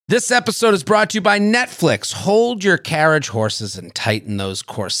This episode is brought to you by Netflix. Hold your carriage horses and tighten those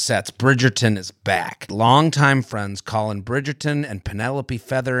corsets. Bridgerton is back. Longtime friends Colin Bridgerton and Penelope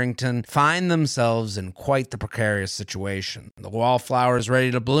Featherington find themselves in quite the precarious situation. The wallflower is ready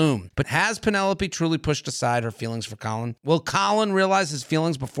to bloom. But has Penelope truly pushed aside her feelings for Colin? Will Colin realize his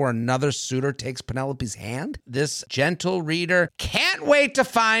feelings before another suitor takes Penelope's hand? This gentle reader can't wait to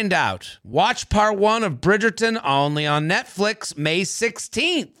find out. Watch part 1 of Bridgerton only on Netflix May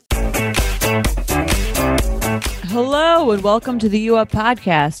 16th. Hello and welcome to the U Up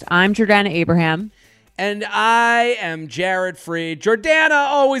Podcast. I'm Jordana Abraham. And I am Jared Freed. Jordana,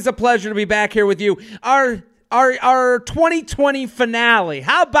 always a pleasure to be back here with you. Our 2020 finale.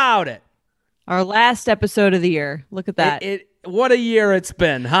 How about it? Our last episode of the year. Look at that. What a year it's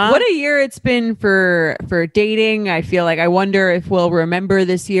been, huh? What a year it's been for dating. I feel like I wonder if we'll remember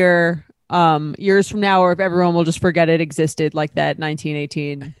this year years from now, or if everyone will just forget it existed, like that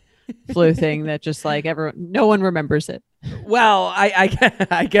 1918 flu thing that just like no one remembers it. Well,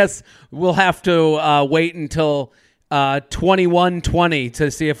 I guess we'll have to wait until 2120 to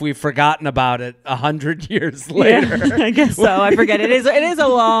see if we've forgotten about it 100 years later. Yeah, I guess so. I forget. It is a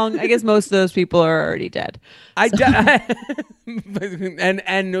long. I guess most of those people are already dead.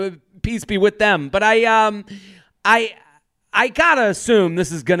 And peace be with them. But I gotta assume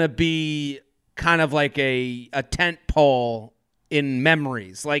this is gonna be kind of like a tent pole in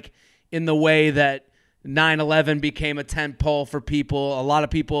memories, like in the way that 9/11 became a tent pole for people. A lot of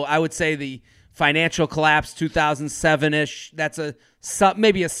people, I would say the financial collapse 2007-ish, that's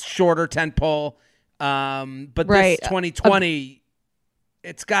maybe a shorter tent pole. But right. This 2020,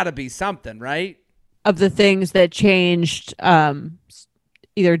 it's got to be something, right? Of the things that changed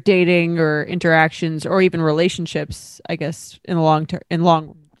either dating or interactions or even relationships, I guess, in the long term,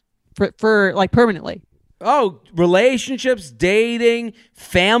 for like permanently. Oh, relationships, dating,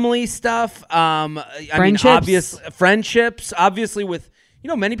 family stuff. Friendships. Friendships, obviously with,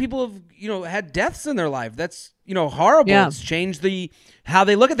 many people have, had deaths in their life. That's, horrible. Yeah. It's changed how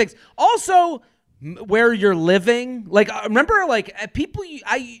they look at things. Also, where you're living. Like, remember, like, people,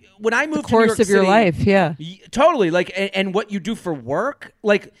 when I moved to New York City. The course of your life, yeah. Totally. Like, and what you do for work.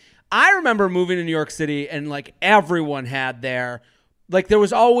 Like, I remember moving to New York City and, like, everyone had like, there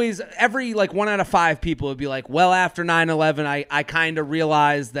was always, every, like, 1 out of 5 people would be like, well, after 9/11, I kind of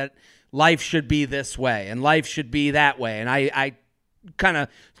realized that life should be this way and life should be that way. And I kind of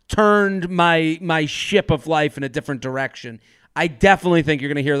turned my ship of life in a different direction. I definitely think you're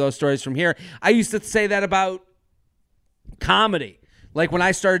going to hear those stories from here. I used to say that about comedy. Like, when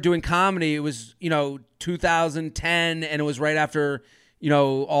I started doing comedy, it was, 2010, and it was right after,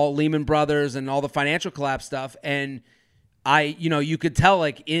 all Lehman Brothers and all the financial collapse stuff. And you could tell,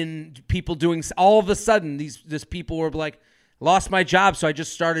 like, in people doing, all of a sudden, these people were like, lost my job, so I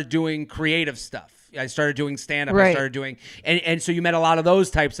just started doing creative stuff. I started doing stand-up. Right. I started doing, and so you met a lot of those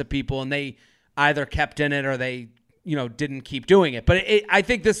types of people, and they either kept in it or they, didn't keep doing it. But I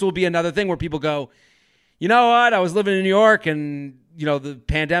think this will be another thing where people go, you know what, I was living in New York, and, the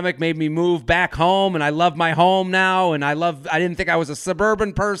pandemic made me move back home, and I love my home now, and I didn't think I was a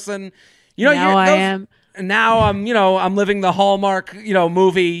suburban person. Now I am. And now I'm living the Hallmark,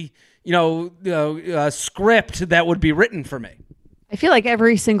 movie, script that would be written for me. I feel like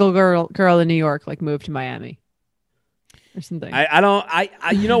every single girl in New York, like, moved to Miami or something. I don't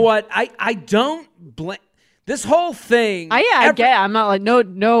blame this whole thing. I get. I'm not like,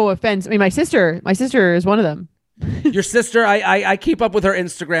 no offense. I mean, my sister is one of them. Your sister, I keep up with her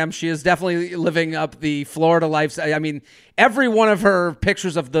Instagram. She is definitely living up the Florida lifestyle. I mean, every one of her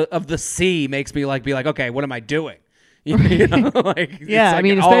pictures of the sea makes me be like, okay, what am I doing? Like, yeah. I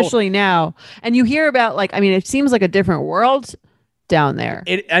mean, especially now, and you hear about, like, I mean, it seems like a different world down there.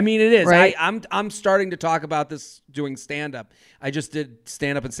 It is. Right? I'm starting to talk about this doing stand up. I just did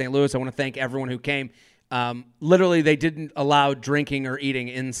stand up in St. Louis. I want to thank everyone who came. Literally, they didn't allow drinking or eating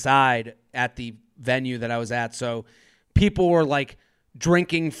inside at the venue that I was at, so people were like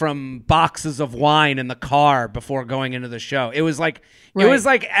drinking from boxes of wine in the car before going into the show. It was like, right. It was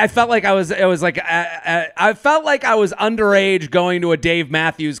like, I felt like I was underage going to a Dave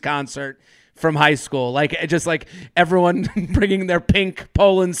Matthews concert from high school. Like, just like everyone bringing their pink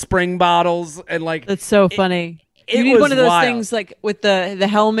Poland Spring bottles, and like, that's so funny. You need one of those things, like, with the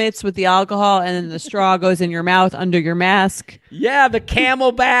helmets with the alcohol, and then the straw goes in your mouth under your mask. Yeah, the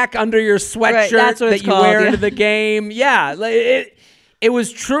Camelback under your sweatshirt, right, that you wear into the game. Yeah, It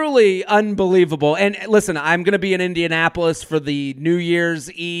was truly unbelievable. And listen, I'm going to be in Indianapolis for the New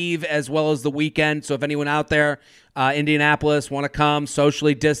Year's Eve as well as the weekend. So if anyone out there, Indianapolis, want to come,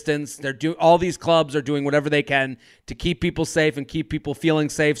 socially distanced, all these clubs are doing whatever they can to keep people safe and keep people feeling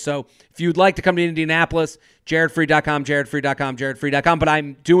safe. So if you'd like to come to Indianapolis, jaredfree.com, jaredfree.com, jaredfree.com. But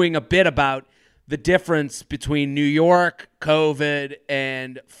I'm doing a bit about the difference between New York COVID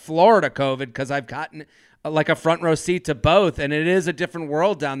and Florida COVID because I've gotten like a front row seat to both, and it is a different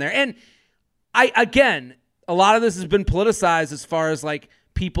world down there. And again, a lot of this has been politicized as far as like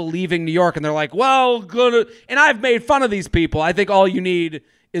people leaving New York, and they're like, well, good. And I've made fun of these people. I think all you need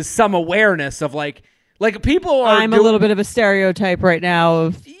is some awareness of like people are. I'm a little bit of a stereotype right now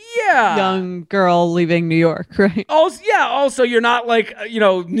of young girl leaving New York, right? Also, you're not like,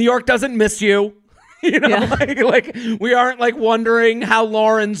 New York doesn't miss you. Like we aren't like wondering how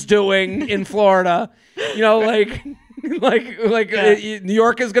Lauren's doing in Florida. New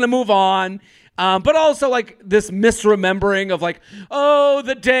York is going to move on. But also like this misremembering of like, oh,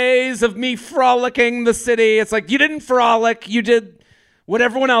 the days of me frolicking the city. It's like, you didn't frolic. You did what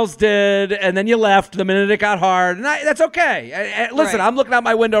everyone else did. And then you left the minute it got hard. And that's okay. Listen, right. I'm looking out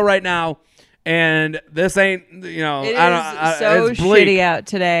my window right now and this ain't, it is so it's bleak. Shitty out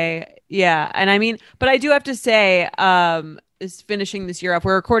today. Yeah. And I mean, but I do have to say, is finishing this year off.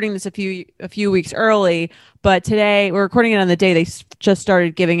 We're recording this a few weeks early, but today we're recording it on the day they just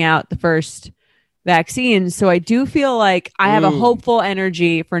started giving out the first vaccines. So I do feel like I have a hopeful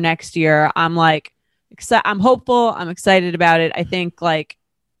energy for next year. I'm like, I'm hopeful. I'm excited about it. I think like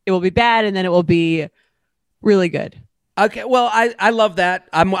it will be bad and then it will be really good. Okay. Well, I love that.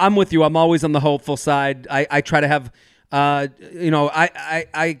 I'm with you. I'm always on the hopeful side. I try to have, I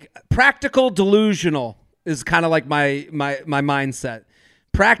practical delusional is kind of like my mindset.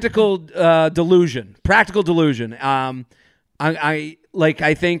 Practical delusion. I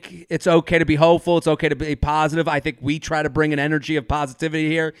think it's okay to be hopeful. It's okay to be positive. I think we try to bring an energy of positivity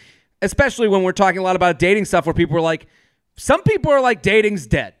here, especially when we're talking a lot about dating stuff where people are like, some people are like, dating's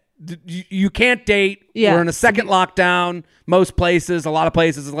dead. You can't date. Yeah. We're in a second lockdown. Most places, a lot of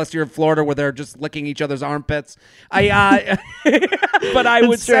places, unless you're in Florida where they're just licking each other's armpits. But I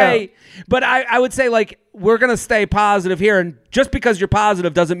would say like, we're going to stay positive here. And just because you're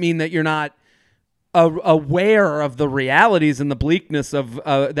positive doesn't mean that you're not aware of the realities and the bleakness of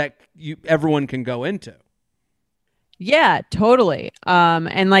that everyone can go into. Yeah, totally.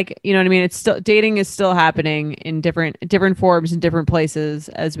 And like, you know what I mean? It's still, dating is still happening in different forms in different places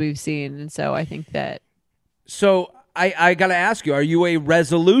as we've seen. And so I think that. So I got to ask you, are you a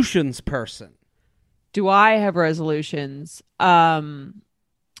resolutions person? Do I have resolutions? Yeah,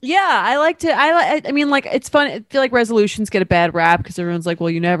 I mean, like, it's fun. I feel like resolutions get a bad rap because everyone's like, well,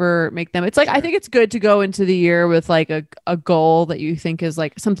 you never make them. It's like, I think it's good to go into the year with like a goal that you think is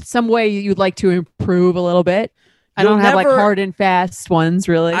like some way you'd like to improve a little bit. I don't have like hard and fast ones,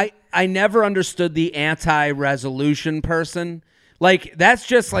 really. I never understood the anti-resolution person. Like, that's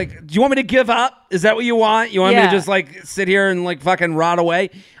just like, do you want me to give up? Is that what you want? You want me to just like sit here and like fucking rot away?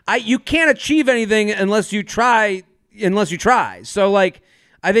 You can't achieve anything unless you try. So like,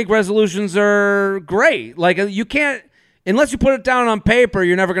 I think resolutions are great. Like, you can't, unless you put it down on paper,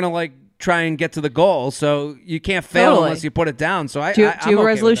 you're never going to like try and get to the goal. So you can't fail unless you put it down. So do you have a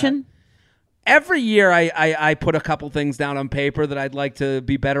resolution? Every year I put a couple things down on paper that I'd like to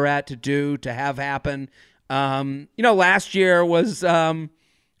be better at, to have happen. Last year was I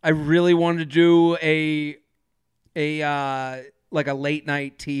really wanted to do a like a late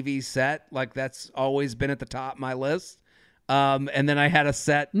night TV set. Like, that's always been at the top of my list. And then I had a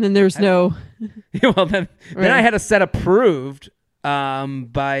set. And then there's no. Well, then I had a set approved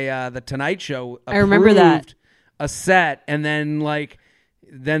by the Tonight Show. I remember that. A set, and then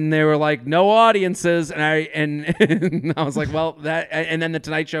they were like, no audiences, and I was like, well, that, and then the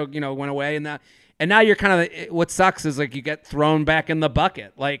Tonight Show, went away, and now you're kind of, what sucks is like you get thrown back in the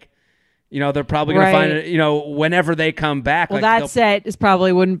bucket, like, they're probably gonna find it, whenever they come back. Well, like, that set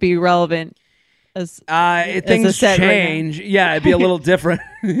wouldn't be relevant as things change. Right, yeah, it'd be a little different.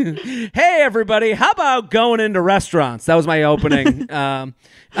 Hey, everybody, how about going into restaurants? That was my opening. But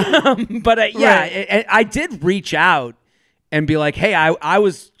I did reach out and be like, hey,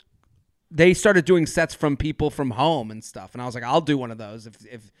 they started doing sets from people from home and stuff. And I was like, I'll do one of those.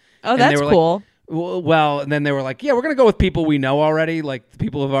 Oh, that's cool. Like, well, and then they were like, yeah, we're going to go with people we know already. Like,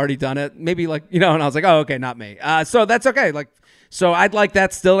 people who have already done it. Maybe like, and I was like, oh, okay, not me. So that's okay. Like, so I'd like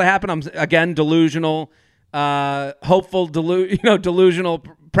that still to happen. I'm, again, delusional, hopeful, delusional,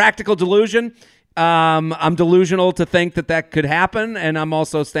 practical delusion. I'm delusional to think that could happen, and I'm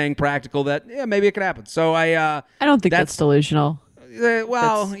also staying practical that maybe it could happen. So I don't think that's delusional.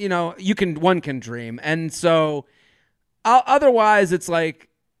 well, you know, one can dream, and so otherwise, it's like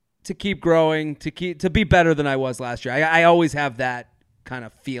to keep growing, to be better than I was last year. I always have that kind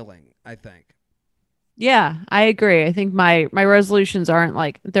of feeling, I think. Yeah, I agree. I think my resolutions aren't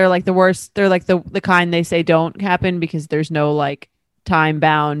like they're like the worst. They're like the kind they say don't happen because there's no like time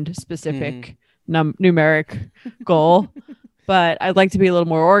bound specific numeric goal. But I'd like to be a little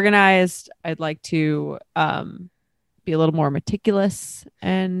more organized. I'd like to be a little more meticulous,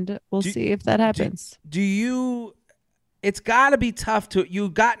 and we'll see if that happens. Do you? It's got to be tough you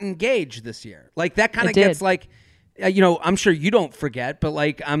got engaged this year. Like that kind of gets like, you know, I'm sure you don't forget, but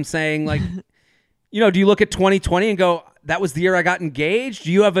like I'm saying like. You know, do you look at 2020 and go, that was the year I got engaged?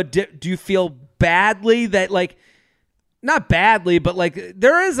 Do you have do you feel badly that like, not badly, but like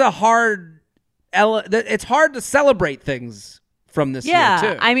there is a hard, it's hard to celebrate things from this year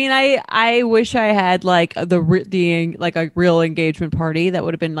too. I mean, I wish I had like the like a real engagement party that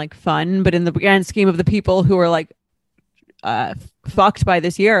would have been like fun, but in the grand scheme of the people who are like fucked by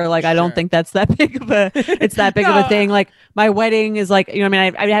this year, like I don't think that's that big of a it's that big of a thing. Like my wedding is like, you know what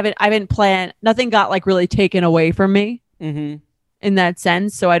I mean, I haven't planned, nothing got like really taken away from me in that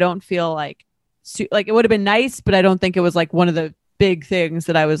sense, so I don't feel like it would have been nice, but I don't think it was like one of the big things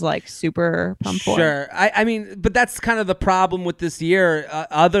that I was like super pumped for. I mean, but that's kind of the problem with this year,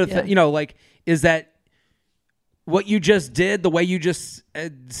 you know, like is that what you just did, the way you just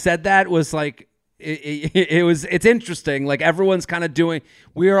said that was like it's interesting. Like everyone's kind of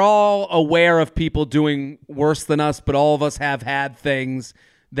we're all aware of people doing worse than us, but all of us have had things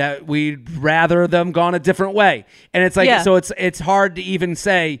that we'd rather them gone a different way. And it's like, so it's hard to even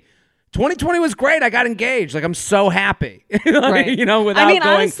say 2020 was great. I got engaged. Like I'm so happy, right. You know, without going,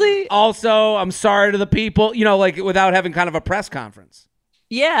 honestly, also, I'm sorry to the people, you know, like without having kind of a press conference.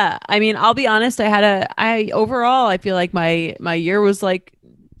 Yeah. I mean, I'll be honest. Overall, I feel like my year was like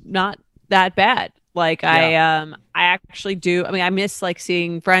not that bad. Like I actually do. I mean, I miss like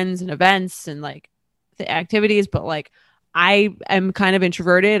seeing friends and events and like the activities, but like I am kind of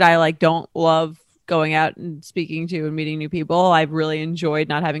introverted. I like don't love going out and speaking to and meeting new people. I've really enjoyed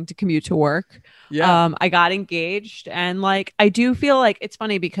not having to commute to work. I got engaged, and like I do feel like it's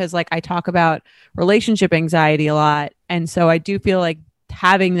funny because like I talk about relationship anxiety a lot, and so I do feel like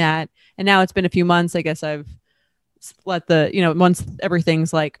having that, and now it's been a few months, I guess I've let once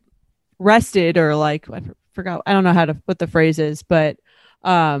everything's like rested, or like I forgot, I don't know what the phrase is, but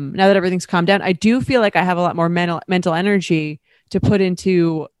now that everything's calmed down, I do feel like I have a lot more mental energy to put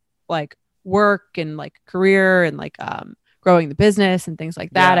into like work and like career and like growing the business and things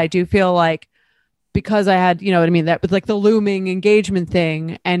like that. I do feel like because I had, you know what I mean, that with like the looming engagement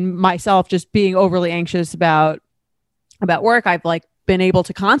thing and myself just being overly anxious about work, I've like been able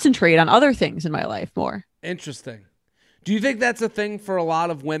to concentrate on other things in my life more. Interesting. Do you think that's a thing for a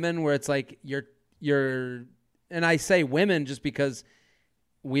lot of women where it's like you're and I say women just because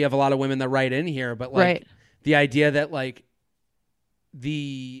we have a lot of women that write in here, but like the idea that like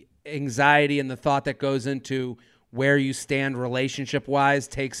the anxiety and the thought that goes into where you stand relationship wise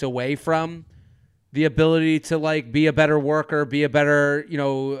takes away from the ability to like be a better worker, be a better,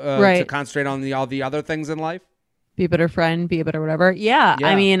 to concentrate on all the other things in life. Be a better friend, be a better whatever. Yeah.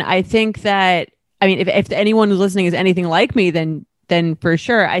 I mean, I think that, if anyone who's listening is anything like me, then for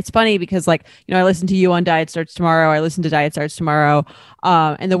sure. It's funny because like, I listen to you on Diet Starts Tomorrow. I listen to Diet Starts Tomorrow.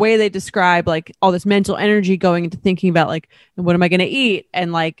 And the way they describe like all this mental energy going into thinking about like, what am I going to eat?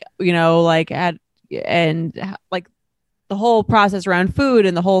 And like, and like the whole process around food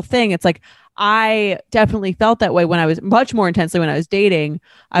and the whole thing. It's like, I definitely felt that way when I was much more intensely when I was dating.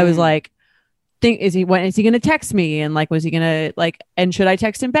 I was like, is he going to text me? And like, was he going to like, and should I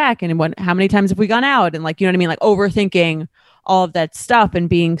text him back? And how many times have we gone out? And like, you know what I mean? Like overthinking all of that stuff and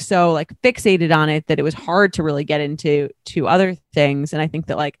being so like fixated on it that it was hard to really get into other things. And I think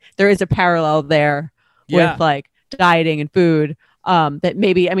that like there is a parallel there with like dieting and food that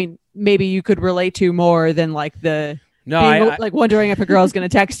maybe you could relate to more than like like wondering if a girl's going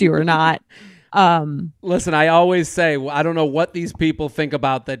to text you or not. Listen, I always say, I don't know what these people think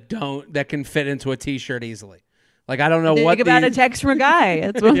about that can fit into a t-shirt easily. Like, I don't know what about a text from a guy.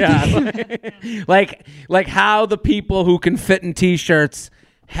 That's what like how the people who can fit in t-shirts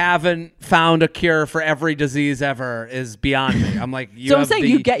haven't found a cure for every disease ever is beyond me. I'm like, you got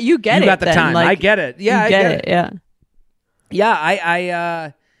the time. Like, I get it. Yeah, I get it. Yeah. Yeah.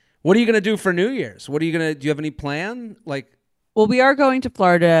 I what are you going to do for New Year's? Do you have any plan? Like, well, we are going to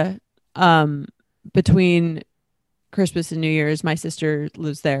Florida, between Christmas and New Year's. My sister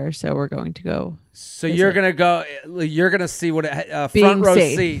lives there, so we're going to go. So you're going to see what a front row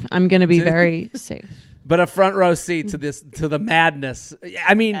safe. seat. I'm going to be very safe. but a front row seat to the madness.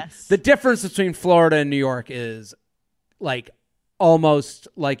 I mean, Yes. the difference between Florida and New York is like almost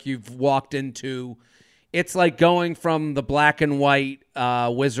like you've walked into. It's like going from the black and white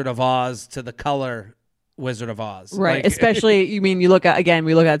Wizard of Oz to the color Wizard of Oz. Right. Like, Especially, we look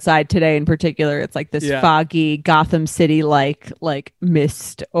outside today in particular. It's like this foggy Gotham City like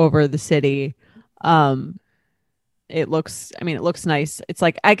mist over the city. It looks nice. It's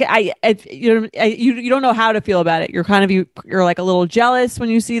like you don't know how to feel about it. You're you're like a little jealous when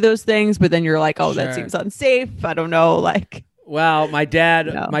you see those things, but then you're like, oh, that seems unsafe. I don't know. Like, well, my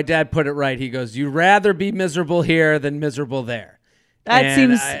dad put it right. He goes, "You'd rather be miserable here than miserable there." That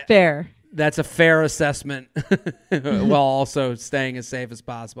seems fair. That's a fair assessment, while also staying as safe as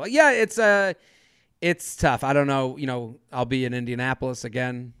possible. Yeah, it's tough. I don't know. I'll be in Indianapolis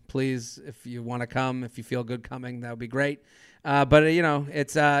again. Please, if you want to come, if you feel good coming, that would be great. But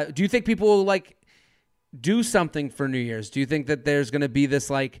it's. Do you think people will like do something for New Year's? Do you think that there's going to be this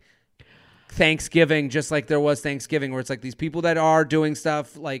like Thanksgiving, just like there was Thanksgiving, where it's like these people that are doing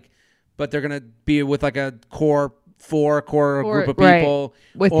stuff, like, but they're going to be with like a core group of people,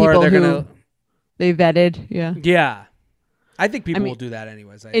 with or people they're who gonna they vetted. Yeah. I think people will do that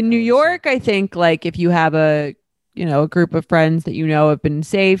anyways. In New York, I think like if you have a group of friends that have been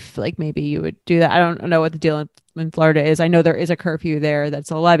safe, like maybe you would do that. I don't know what the deal in Florida is. I know there is a curfew there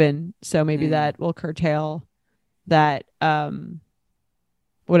that's 11, so maybe that will curtail that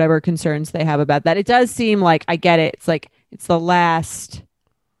whatever concerns they have about that. It does seem like, I get it. It's like it's the last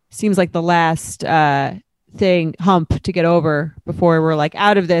hump to get over before we're like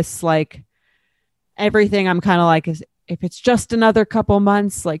out of this. Like everything, I'm kind of like, if it's just another couple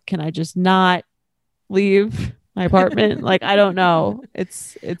months, like, can I just not leave my apartment? Like, I don't know.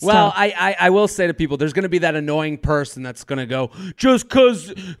 It's well, tough. I will say to people, there's going to be that annoying person that's going to go, just because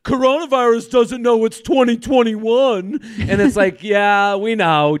coronavirus doesn't know it's 2021. And it's like, yeah, we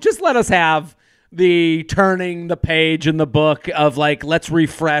know. Just let us have the turning the page in the book of like, let's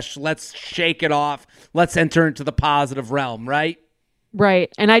refresh, let's shake it off, let's enter into the positive realm, right?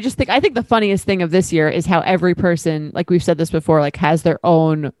 Right. And I think the funniest thing of this year is how every person, like we've said this before, like has their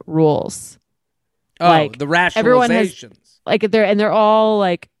own rules. Oh, like, the rationalizations. Everyone has, like, they're all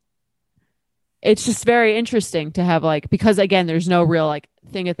like, it's just very interesting to have like, because again, there's no real like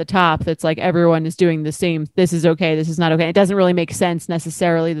thing at the top that's like everyone is doing the same. This is okay. This is not okay. It doesn't really make sense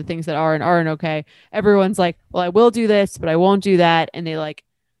necessarily, the things that are and aren't okay. Everyone's like, well, I will do this, but I won't do that. And they like,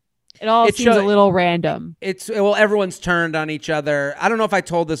 it seems a little random. Everyone's turned on each other. I don't know if I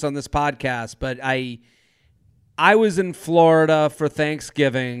told this on this podcast, but I was in Florida for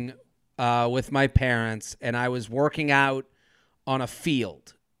Thanksgiving with my parents, and I was working out on a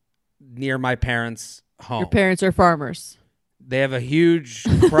field near my parents' home. Your parents are farmers. They have a huge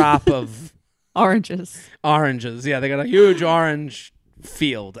crop of oranges. Yeah, they got a huge orange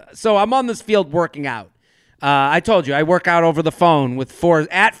field. So I'm on this field working out. I told you, I work out over the phone with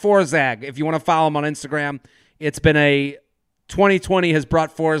at Forzag. If you want to follow him on Instagram, it's been 2020 has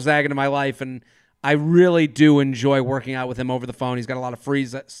brought Forzag into my life, and I really do enjoy working out with him over the phone. He's got a lot of free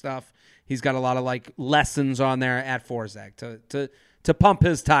stuff. He's got a lot of like lessons on there at Forzag to pump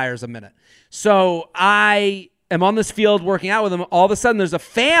his tires a minute. So I am on this field working out with him. All of a sudden, there's a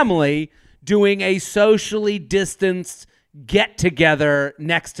family doing a socially distanced get together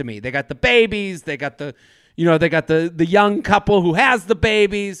next to me. They got the babies. They got the young couple who has the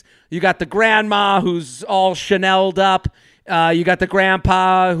babies. You got the grandma who's all Chanel'd up. You got the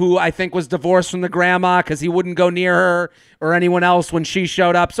grandpa who I think was divorced from the grandma because he wouldn't go near her or anyone else when she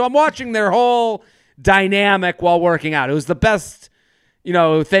showed up. So I'm watching their whole dynamic while working out. It was the best,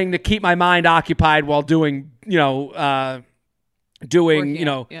 thing to keep my mind occupied while doing air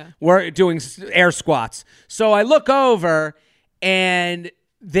squats. So I look over and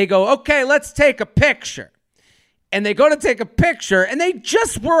they go, okay, let's take a picture. And they go to take a picture, and they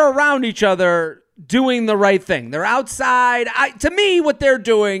just were around each other doing the right thing. They're outside. To me, what they're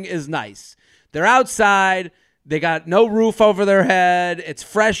doing is nice. They're outside. They got no roof over their head. It's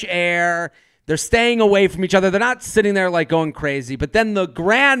fresh air. They're staying away from each other. They're not sitting there like going crazy. But then the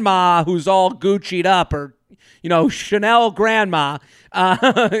grandma who's all Gucci'd up, or Chanel grandma. I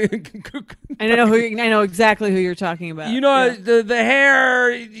know exactly who you're talking about. The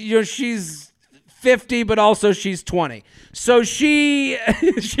hair. She's 50, but also she's 20. So she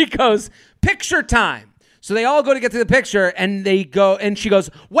goes, picture time. So they all go to get to the picture, and they go, and she goes,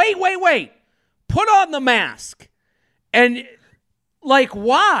 wait, put on the mask. And like,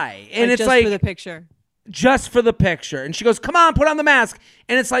 why? And it's like, for the picture. Just for the picture. And she goes, come on, put on the mask.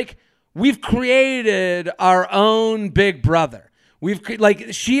 And it's like, we've created our own Big Brother.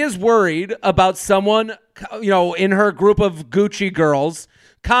 She is worried about someone, in her group of Gucci girls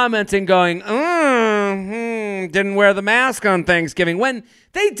commenting, going, didn't wear the mask on Thanksgiving, when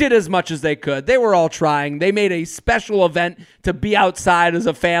they did as much as they could. They were all trying. They made a special event to be outside as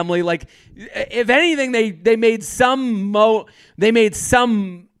a family. Like, if anything, they made some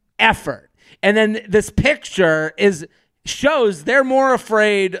effort. And then this picture shows they're more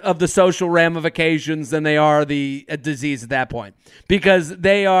afraid of the social ramifications than they are the disease at that point, because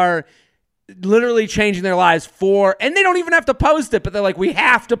they are literally changing their lives and they don't even have to post it, but they're like, we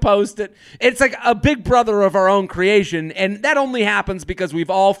have to post it. It's like a big brother of our own creation. And that only happens because we've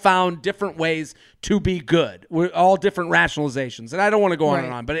all found different ways to be good. We're all different rationalizations. And I don't want to go on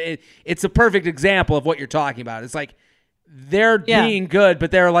and on, but it's a perfect example of what you're talking about. It's like they're being good,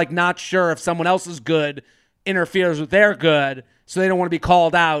 but they're like not sure if someone else's good interferes with their good. So they don't want to be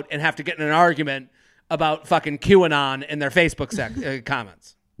called out and have to get in an argument about fucking QAnon in their Facebook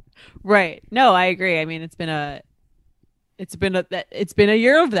comments. Right. No, I agree. I mean, it's been a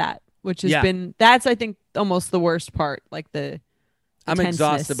year of that, which has been, that's, I think, almost the worst part. Like I'm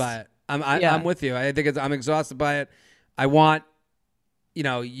exhausted by it. I'm with you. I think I'm exhausted by it. I want,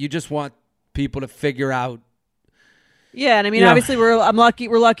 you just want people to figure out. Yeah. And I mean, obviously we're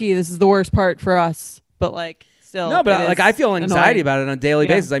lucky. This is the worst part for us, but like still. No, but I feel anxiety about it on a daily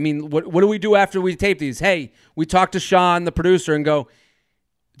basis. I mean, what do we do after we tape these? Hey, we talk to Sean, the producer, and go,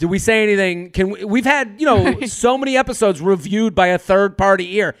 did we say anything? We've had, so many episodes reviewed by a third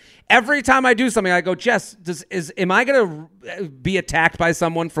party ear. Every time I do something, I go, Jess, am I going to be attacked by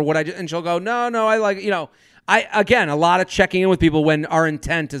someone for what I do? And she'll go, no, I like, again, a lot of checking in with people when our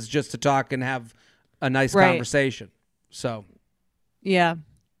intent is just to talk and have a nice conversation. So. Yeah.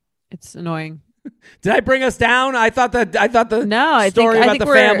 It's annoying. Did I bring us down? I thought the story about the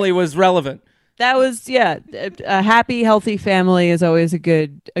family was relevant. That was, a happy, healthy family is always a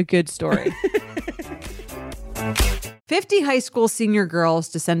good story. 50 high school senior girls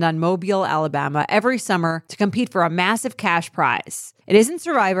descend on Mobile, Alabama every summer to compete for a massive cash prize. It isn't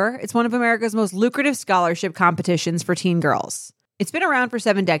Survivor. It's one of America's most lucrative scholarship competitions for teen girls. It's been around for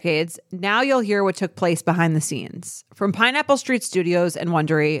 7 decades. Now you'll hear what took place behind the scenes. From Pineapple Street Studios and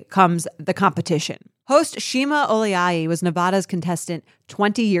Wondery comes The Competition. Host Shima Oliai was Nevada's contestant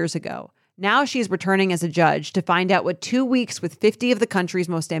 20 years ago. Now she's returning as a judge to find out what 2 weeks with 50 of the country's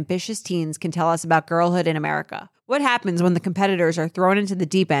most ambitious teens can tell us about girlhood in America. What happens when the competitors are thrown into the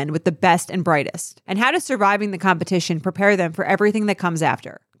deep end with the best and brightest? And how does surviving the competition prepare them for everything that comes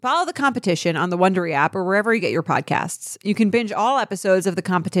after? Follow The Competition on the Wondery app or wherever you get your podcasts. You can binge all episodes of The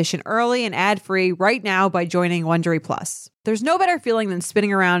Competition early and ad-free right now by joining Wondery Plus. There's no better feeling than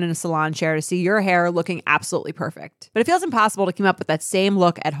spinning around in a salon chair to see your hair looking absolutely perfect. But it feels impossible to keep up with that same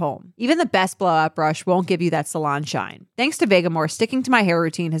look at home. Even the best blowout brush won't give you that salon shine. Thanks to Vegamore, sticking to my hair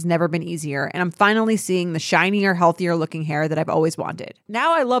routine has never been easier, and I'm finally seeing the shinier, healthier looking hair that I've always wanted.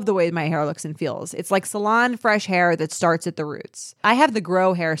 Now I love the way my hair looks and feels. It's like salon fresh hair that starts at the roots. I have the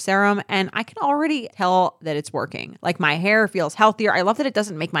Grow Hair Serum, and I can already tell that it's working. Like, my hair feels healthier. I love that it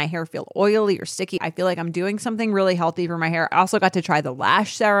doesn't make my hair feel oily or sticky. I feel like I'm doing something really healthy for my hair. I also got to try the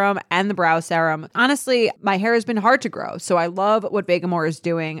lash serum and the brow serum. Honestly, my hair has been hard to grow, so I love what Vegamore is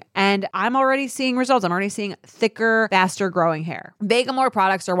doing, and I'm already seeing results. I'm already seeing thicker, faster growing hair. Vegamore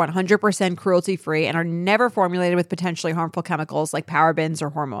products are 100% cruelty-free and are never formulated with potentially harmful chemicals like parabens or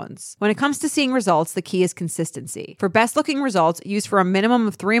hormones. When it comes to seeing results, the key is consistency. For best-looking results, use for a minimum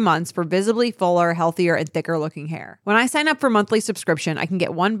of 3 months for visibly fuller, healthier, and thicker-looking hair. When I sign up for monthly subscription, I can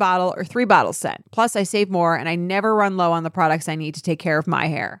get 1 bottle or 3 bottles sent. Plus, I save more, and I never run low on the products I need to take care of my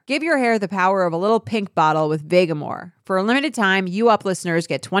hair. Give your hair the power of a little pink bottle with Vegamore. For a limited time, You Up listeners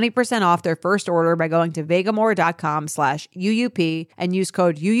get 20% off their first order by going to vegamore.com/UUP and use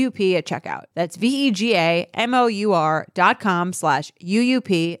code UUP at checkout. That's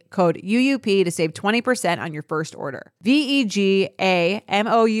vegamore.com/UUP, code UUP to save 20% on your first order.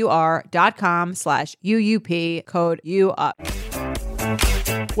 vegamore.com/UUP, code UUP.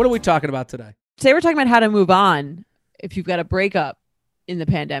 What are we talking about today? Today we're talking about how to move on if you've got a breakup in the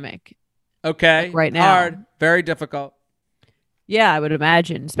pandemic. Okay. Like right now. Hard. Very difficult. Yeah, I would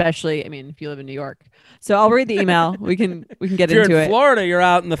imagine, especially, if you live in New York. So I'll read the email. We can get into it. If you're in Florida, you're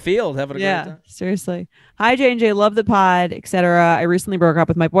out in the field having a great time. Yeah, seriously. Hi, J&J. Love the pod, etc. I recently broke up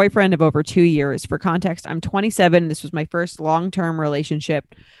with my boyfriend of over 2 years. For context, I'm 27. This was my first long-term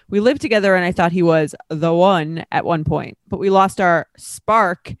relationship. We lived together, and I thought he was the one at one point. But we lost our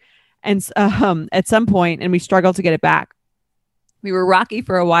spark and at some point, and we struggled to get it back. We were rocky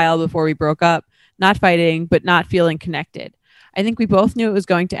for a while before we broke up, not fighting, but not feeling connected. I think we both knew it was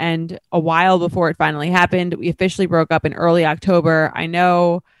going to end a while before it finally happened. We officially broke up in early October. I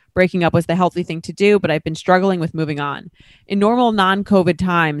know breaking up was the healthy thing to do, but I've been struggling with moving on. In normal non-COVID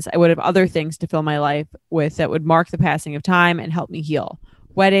times, I would have other things to fill my life with that would mark the passing of time and help me heal.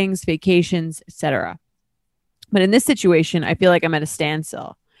 Weddings, vacations, etc. But in this situation, I feel like I'm at a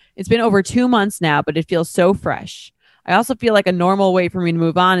standstill. It's been over 2 months now, but it feels so fresh. I also feel like a normal way for me to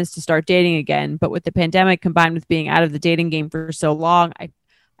move on is to start dating again. But with the pandemic combined with being out of the dating game for so long,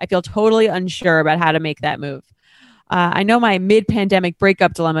 I feel totally unsure about how to make that move. I know my mid-pandemic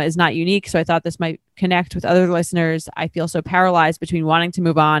breakup dilemma is not unique, so I thought this might connect with other listeners. I feel so paralyzed between wanting to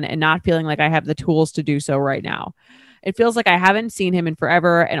move on and not feeling like I have the tools to do so right now. It feels like I haven't seen him in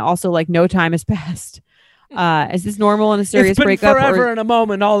forever, and also like no time has passed. Is this normal in a serious It's been breakup? forever and a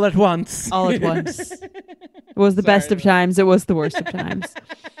moment all at once. All at once. It was the best of times. It was the worst of times.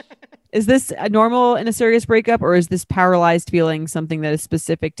 Is this normal in a serious breakup, or is this paralyzed feeling something that is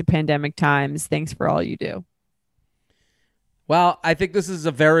specific to pandemic times? Thanks for all you do. Well, I think this is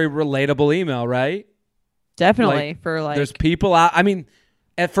a very relatable email, right? Definitely. There's people out. I mean,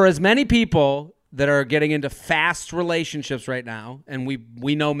 for as many people that are getting into fast relationships right now, and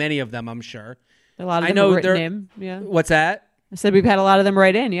we know many of them, I'm sure. A lot of them have written in. Yeah. What's that? I said we've had a lot of them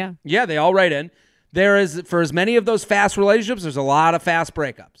write in. Yeah. Yeah, they all write in. There is, for as many of those fast relationships, there's a lot of fast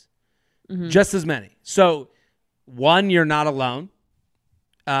breakups. Mm-hmm. Just as many. So, one, you're not alone.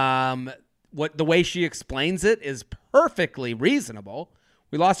 The way she explains it is perfectly reasonable.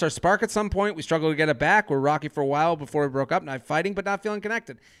 We lost our spark at some point. We struggled to get it back. We're rocky for a while before we broke up. Now fighting but not feeling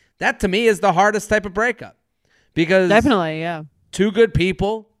connected. That to me is the hardest type of breakup. Because definitely, yeah. Two good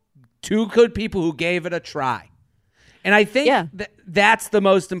people who gave it a try. And I think that's the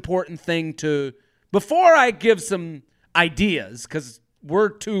most important thing to, before I give some ideas, because we're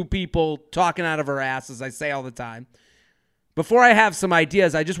two people talking out of our asses, I say all the time. Before I have some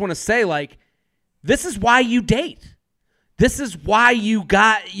ideas, I just want to say, like, this is why you date. This is why you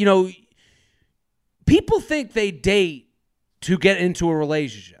got, people think they date to get into a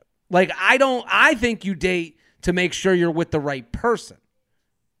relationship. Like, I think you date to make sure you're with the right person.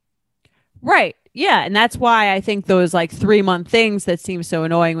 Right. Yeah. And that's why I think those like 3-month things that seem so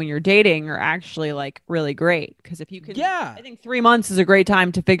annoying when you're dating are actually like really great. Because if you can, I think 3 months is a great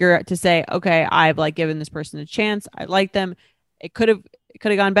time to say, okay, I've like given this person a chance. I like them. It could have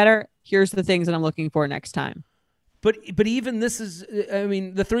gone better. Here's the things that I'm looking for next time. But even this is, I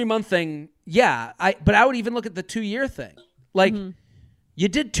mean, the 3-month thing. Yeah. But I would even look at the 2-year thing. Like, you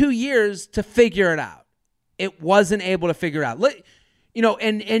did 2 years to figure it out. It wasn't able to figure out.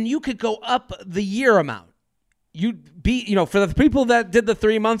 And you could go up the year amount. You'd be, for the people that did the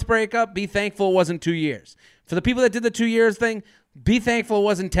 3-month breakup, be thankful it wasn't 2 years. For the people that did the 2 years thing, be thankful it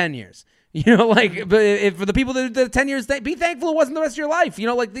wasn't 10 years. But for the people that did the 10 years thing, be thankful it wasn't the rest of your life.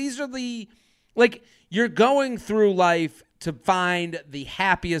 These are you're going through life to find the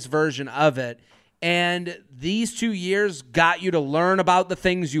happiest version of it. And these 2 years got you to learn about the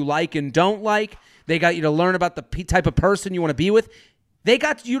things you like and don't like. They got you to learn about the type of person you want to be with. They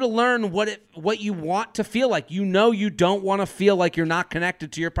got you to learn what you want to feel like. You don't want to feel like you're not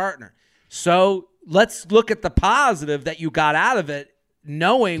connected to your partner. So let's look at the positive that you got out of it,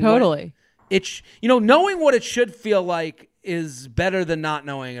 knowing totally. Knowing what it should feel like is better than not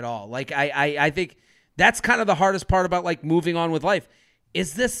knowing at all. Like I think that's kind of the hardest part about like moving on with life.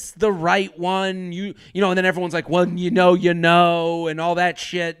 Is this the right one? And then everyone's like, well, and all that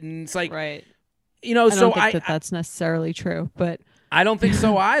shit, and it's like, right. I don't think that's necessarily true, but I don't think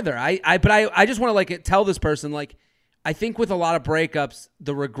so either. I just want to tell this person, like, I think with a lot of breakups,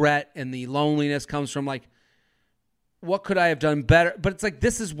 the regret and the loneliness comes from like, what could I have done better? But it's like,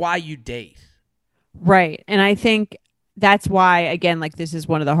 this is why you date. Right. And I think that's why, again, like this is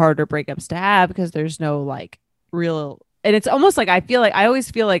one of the harder breakups to have because there's no like real, and it's almost like, I always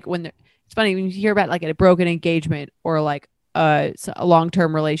feel like it's funny when you hear about like a broken engagement or like a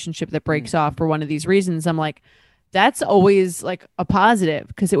long-term relationship that breaks off for one of these reasons, I'm like, that's always like a positive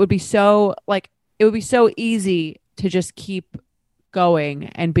because it would be so easy to just keep going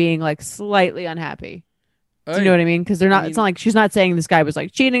and being like slightly unhappy. Do you know what I mean? Because it's not like she's not saying this guy was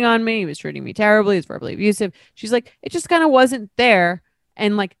like cheating on me, he was treating me terribly, he's verbally abusive. She's like, it just kind of wasn't there.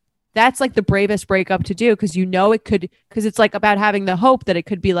 And like, that's like the bravest breakup to do because it could, because it's like about having the hope that it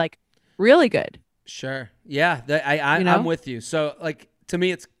could be like really good. Sure. Yeah. I'm with you. So like, to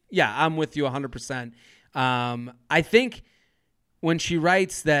me, I'm with you 100%. I think when she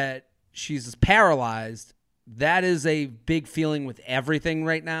writes that she's paralyzed, that is a big feeling with everything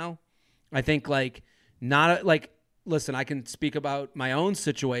right now. I think listen, I can speak about my own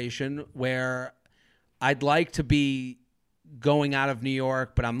situation where I'd like to be going out of New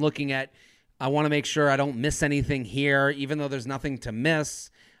York, but I'm looking at, I want to make sure I don't miss anything here, even though there's nothing to miss.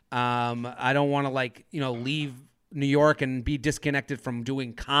 I don't want to leave New York and be disconnected from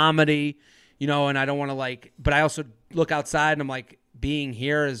doing comedy, and I don't want to but I also look outside and I'm like, being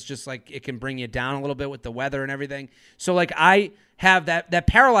here is just it can bring you down a little bit with the weather and everything. So I have that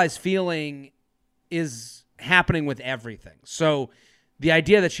paralyzed feeling is happening with everything. So the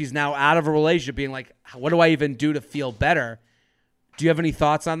idea that she's now out of a relationship being like, what do I even do to feel better? Do you have any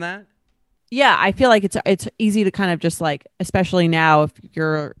thoughts on that? Yeah, I feel like it's easy to kind of just especially now if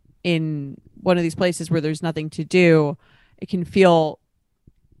you're in one of these places where there's nothing to do, it can feel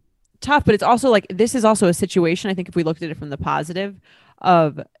tough. But it's also this is also a situation, I think, if we looked at it from the positive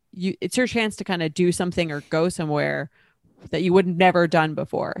of you, it's your chance to kind of do something or go somewhere that you would never done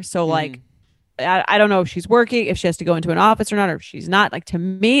before. So I don't know if she's working, if she has to go into an office or not, or if she's not. To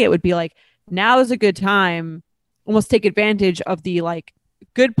me, it would be now is a good time, almost take advantage of the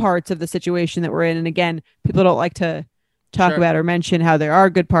good parts of the situation that we're in. And again, people don't like to talk about or mention how there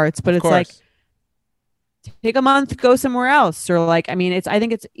are good parts, but it's take a month, go somewhere else. Or I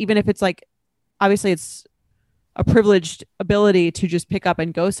think it's, even if it's obviously it's a privileged ability to just pick up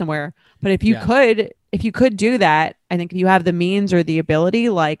and go somewhere. But if you could do that, I think if you have the means or the ability,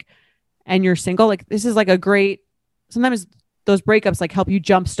 and you're single, this is a great, sometimes those breakups help you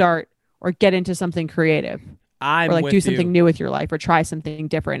jumpstart or get into something creative. Or do something new with your life or try something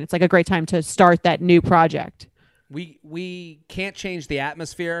different. It's a great time to start that new project. We can't change the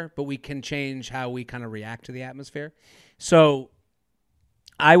atmosphere, but we can change how we kind of react to the atmosphere. So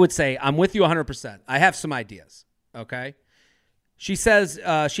I would say I'm with you 100%. I have some ideas, okay? She says,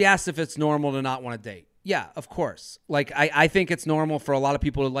 she asked if it's normal to not want to date. Yeah, of course. I think it's normal for a lot of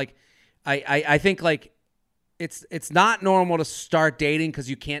people to I think it's not normal to start dating because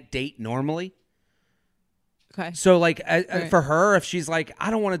you can't date normally. Okay. So for her, if she's I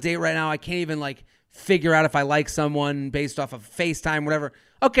don't want to date right now, I can't even figure out if I like someone based off of FaceTime, whatever.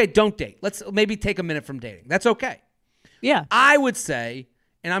 Okay, don't date. Let's maybe take a minute from dating. That's okay. Yeah. I would say,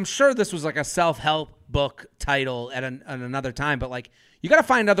 and I'm sure this was a self-help book title at another time, but you got to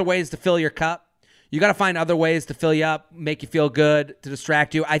find other ways to fill your cup. You got to find other ways to fill you up, make you feel good, to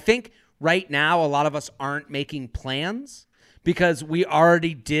distract you. I think right now a lot of us aren't making plans because we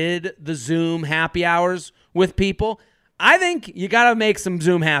already did the Zoom happy hours with people. I think you got to make some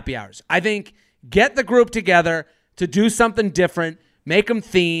Zoom happy hours. I think get the group together to do something different, make them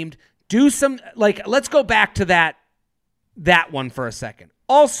themed, do some, let's go back to that one for a second.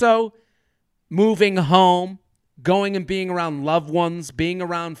 Also, moving home, going and being around loved ones, being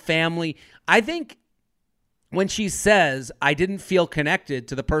around family. I think when she says, I didn't feel connected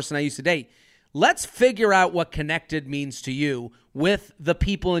to the person I used to date, let's figure out what connected means to you with the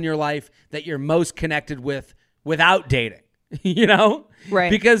people in your life that you're most connected with without dating,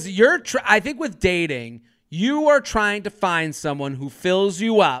 Right. Because I think with dating, you are trying to find someone who fills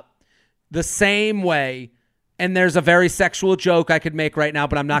you up the same way. And there's a very sexual joke I could make right now,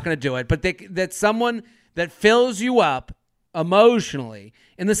 but I'm not going to do it. But that's someone that fills you up emotionally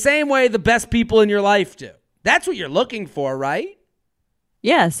in the same way the best people in your life do. That's what you're looking for, right?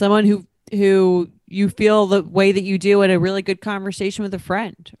 Yeah, someone who you feel the way that you do in a really good conversation with a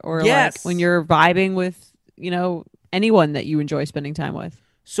friend, or yes, when you're vibing with, anyone that you enjoy spending time with.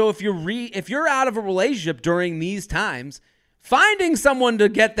 So if you're out of a relationship during these times, finding someone to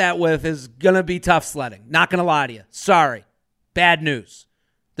get that with is going to be tough sledding. Not going to lie to you. Sorry. Bad news.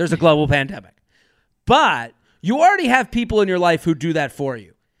 There's a global pandemic. But you already have people in your life who do that for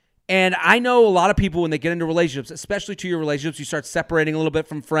you. And I know a lot of people, when they get into relationships, especially 2-year relationships, you start separating a little bit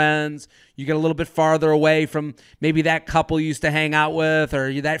from friends. You get a little bit farther away from maybe that couple you used to hang out with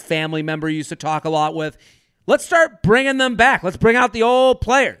or that family member you used to talk a lot with. Let's start bringing them back. Let's bring out the old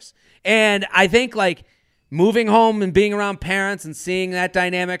players. And I think moving home and being around parents and seeing that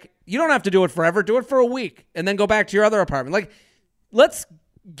dynamic, you don't have to do it forever. Do it for a week and then go back to your other apartment. Let's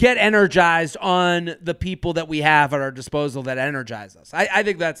get energized on the people that we have at our disposal that energize us. I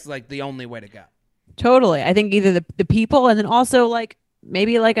think that's the only way to go. Totally. I think either the people and then also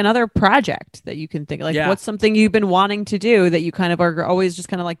maybe another project that you can think what's something you've been wanting to do that you kind of are always just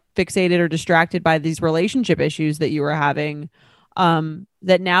kind of fixated or distracted by these relationship issues that you were having,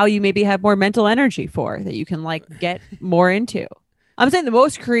 that now you maybe have more mental energy for, that you can get more into. I'm saying the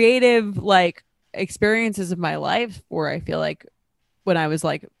most creative experiences of my life where I feel when I was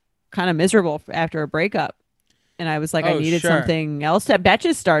kind of miserable after a breakup and I was I needed something else.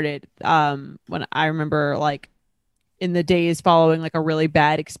 Betches started when I remember in the days following a really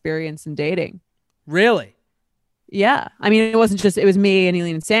bad experience in dating. Really? Yeah. I mean, it wasn't just, it was me and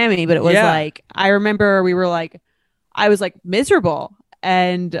Eileen and Sammy, but it was I remember we were I was like miserable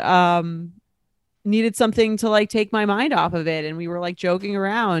and needed something to like take my mind off of it. And we were like joking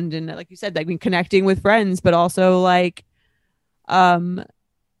around and like you said, like connecting with friends, but also like I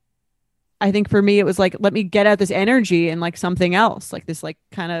think for me it was like, let me get out this energy and like something else, like this like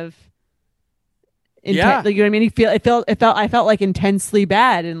kind of like, you know what I mean? I felt like intensely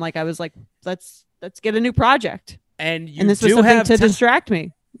bad, and like I was like, let's get a new project. And this was something to distract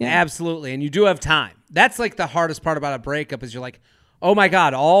me. Yeah. Absolutely. And you do have time. That's like the hardest part about a breakup is you're like, oh my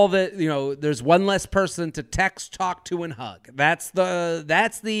God, there's one less person to text, talk to, and hug.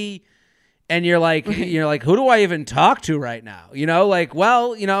 And you're like, who do I even talk to right now?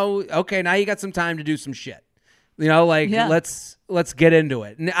 Okay, now you got some time to do some shit. Let's get into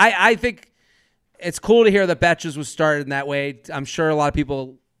it. And I think it's cool to hear that Betches was started in that way. I'm sure a lot of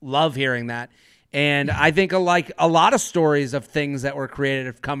people love hearing that. And I think like a lot of stories of things that were created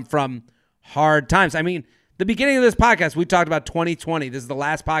have come from hard times. I mean, the beginning of this podcast, we talked about 2020. This is the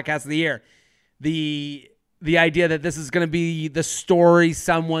last podcast of the year. The idea that this is going to be the story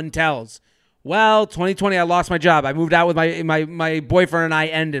someone tells. Well, 2020, I lost my job. I moved out with my boyfriend and I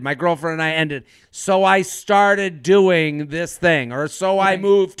ended. My girlfriend and I ended. So I started doing this thing, or so I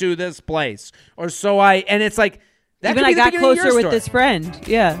moved to this place, and it's like, that even I got closer with this friend.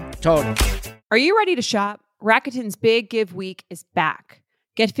 Yeah. Totally. Are you ready to shop? Rakuten's Big Give Week is back.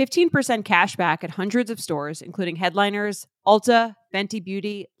 Get 15% cash back at hundreds of stores, including Headliners, Ulta, Fenty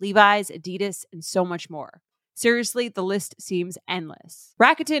Beauty, Levi's, Adidas, and so much more. Seriously, the list seems endless.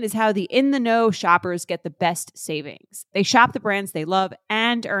 Rakuten is how the in-the-know shoppers get the best savings. They shop the brands they love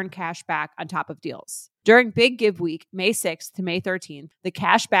and earn cash back on top of deals. During Big Give Week, May 6th to May 13th, the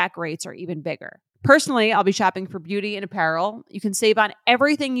cash back rates are even bigger. Personally, I'll be shopping for beauty and apparel. You can save on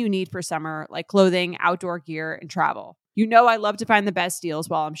everything you need for summer, like clothing, outdoor gear, and travel. You know I love to find the best deals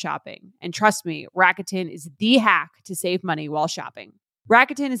while I'm shopping. And trust me, Rakuten is the hack to save money while shopping.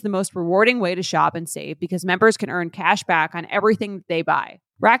 Rakuten is the most rewarding way to shop and save because members can earn cash back on everything that they buy.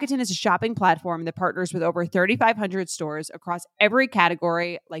 Rakuten is a shopping platform that partners with over 3,500 stores across every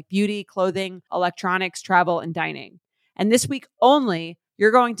category like beauty, clothing, electronics, travel, and dining. And this week only,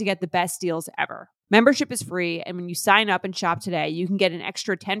 you're going to get the best deals ever. Membership is free, and when you sign up and shop today, you can get an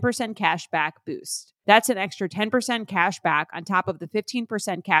extra 10% cash back boost. That's an extra 10% cash back on top of the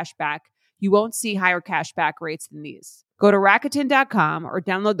 15% cash back. You won't see higher cash back rates than these. Go to Rakuten.com or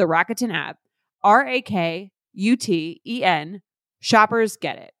download the Rakuten app. Rakuten. Shoppers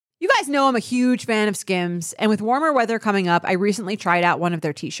get it. You guys know I'm a huge fan of Skims, and with warmer weather coming up, I recently tried out one of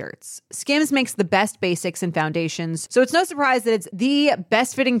their t-shirts. Skims makes the best basics and foundations, so it's no surprise that it's the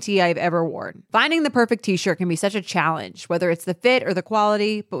best fitting tee I've ever worn. Finding the perfect t-shirt can be such a challenge, whether it's the fit or the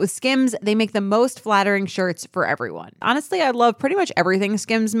quality, but with Skims, they make the most flattering shirts for everyone. Honestly, I love pretty much everything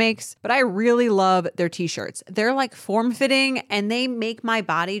Skims makes, but I really love their t-shirts. They're like form-fitting, and they make my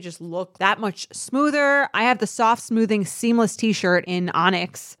body just look that much smoother. I have the soft, smoothing, seamless t-shirt in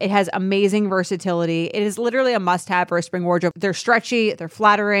Onyx. It has amazing versatility. It is literally a must-have for a spring wardrobe. They're stretchy, they're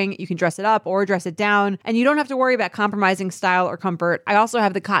flattering, you can dress it up or dress it down, and you don't have to worry about compromising style or comfort. I also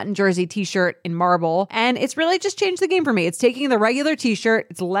have the cotton jersey t-shirt in marble, and it's really just changed the game for me. It's taking the regular t-shirt,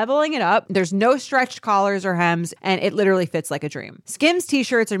 it's leveling it up. There's no stretched collars or hems, and it literally fits like a dream. Skims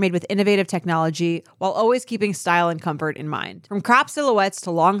t-shirts are made with innovative technology while always keeping style and comfort in mind. From crop silhouettes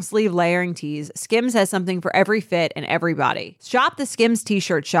to long sleeve layering tees, Skims has something for every fit and every body. Shop the Skims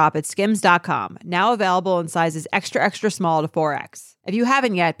t-shirt shop at skims.com, now available in sizes extra, extra small to 4X. If you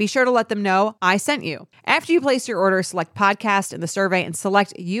haven't yet, be sure to let them know I sent you. After you place your order, select podcast in the survey and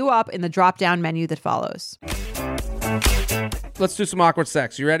select you up in the drop-down menu that follows. Let's do some awkward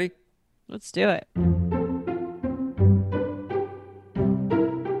sex. You ready? Let's do it.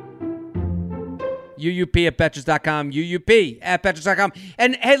 UUP at Betches.com, UUP at Betches.com.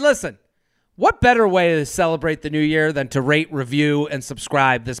 And hey, listen. What better way to celebrate the new year than to rate, review, and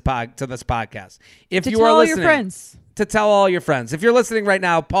subscribe to this podcast? If you are listening, to tell all your friends. If you're listening right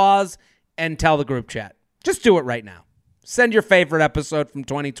now, pause and tell the group chat. Just do it right now. Send your favorite episode from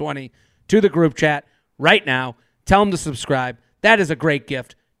 2020 to the group chat right now. Tell them to subscribe. That is a great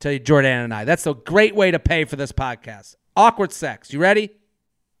gift to Jordan and I. That's a great way to pay for this podcast. Awkward sex. You ready?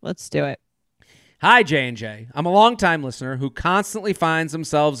 Let's do it. Hi, J&J. I'm a longtime listener who constantly finds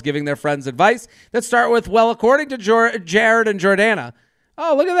themselves giving their friends advice that start with, well, according to Jared and Jordana.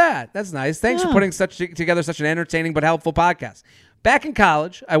 Oh, look at that. That's nice. Thanks for putting together such an entertaining but helpful podcast. Back in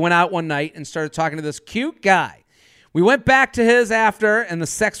college, I went out one night and started talking to this cute guy. We went back to his after, and the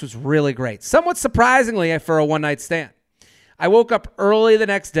sex was really great. Somewhat surprisingly for a one-night stand. I woke up early the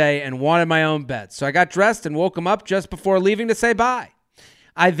next day and wanted my own bed, so I got dressed and woke him up just before leaving to say bye.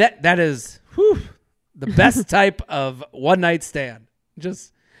 The best type of one night stand.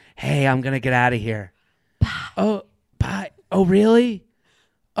 Just, hey, I'm going to get out of here. Oh, bye. Oh, really?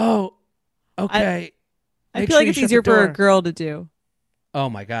 Oh, okay. I feel like it's easier for a girl to do. Oh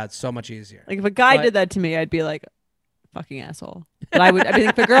my God, so much easier. Like if a guy did that to me, I'd be like, fucking asshole. But I mean,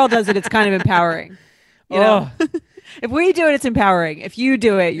 if a girl does it, it's kind of empowering. You know? If we do it, it's empowering. If you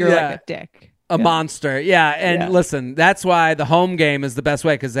do it, you're like a dick. A monster. Yeah. And listen, that's why the home game is the best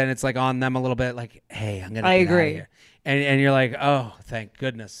way, because then it's like on them a little bit like, hey, I'm going to get out of here. And you're like, oh, thank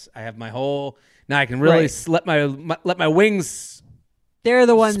goodness. I have my whole, now I can really let my wings. They're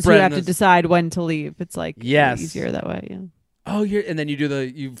the ones who have to decide when to leave. It's like easier that way. Yeah. Oh, and then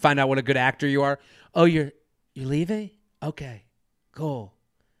you find out what a good actor you are. Oh, you're leaving? Okay, cool.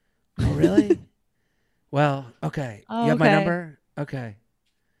 Oh, really? Well, okay. You have my number? Okay.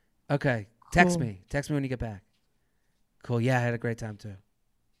 Text me when you get back. Cool. Yeah, I had a great time too.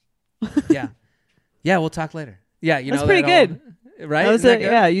 Yeah. We'll talk later. Yeah, that's pretty good. Right? That was it.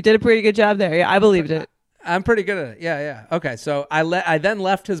 Yeah, you did a pretty good job there. Yeah, I believed it. I'm pretty good at it. Yeah. Okay, so I then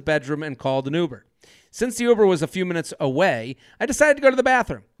left his bedroom and called an Uber. Since the Uber was a few minutes away, I decided to go to the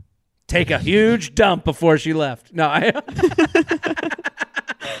bathroom. Take a huge dump before she left. No,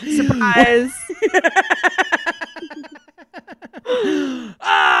 surprise.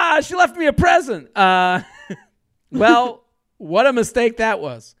 She left me a present. Well, what a mistake that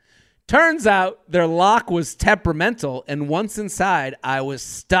was. Turns out their lock was temperamental, and once inside, I was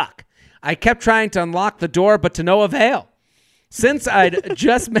stuck. I kept trying to unlock the door, but to no avail. Since I'd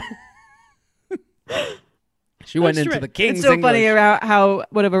just met... She went into the King's It's so English. funny about how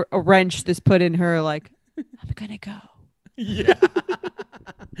whatever a wrench this put in her, like, I'm gonna go. Yeah.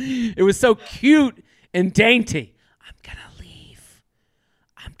 It was so cute and dainty. I'm gonna leave.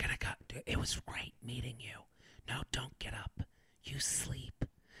 I'm gonna go. It was great meeting you. No, don't get up. You sleep.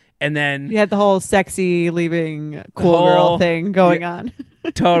 And then you had the whole sexy leaving cool girl thing going on.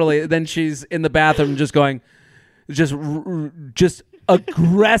 Totally. Then she's in the bathroom just going, just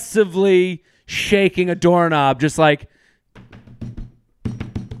aggressively shaking a doorknob, just like.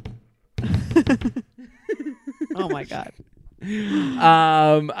 Oh my God.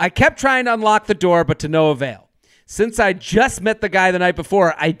 I kept trying to unlock the door, but to no avail. Since I just met the guy the night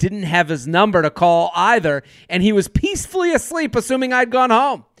before, I didn't have his number to call either, and he was peacefully asleep, assuming I'd gone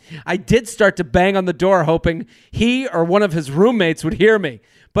home. I did start to bang on the door, hoping he or one of his roommates would hear me,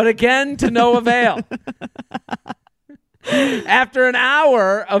 but again, to no avail. After an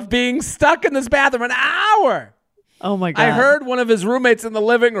hour of being stuck in this bathroom, an hour. Oh my God. I heard one of his roommates in the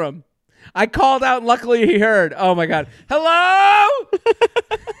living room. I called out, and luckily he heard. Oh my God. Hello?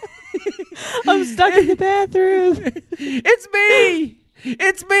 I'm stuck in the bathroom. It's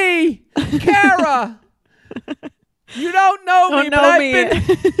me. Kara. You don't know me, but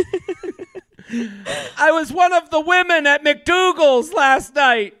I was one of the women at McDougal's last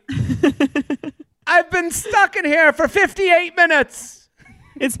night. I've been stuck in here for 58 minutes.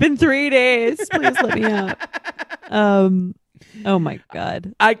 It's been 3 days. Please let me out. Oh my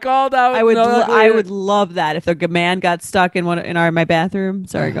God. I called out. I would love that if a man got stuck in my bathroom.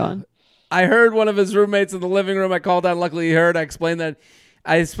 Sorry, go on. I heard one of his roommates in the living room. I called out. Luckily, he heard. I explained that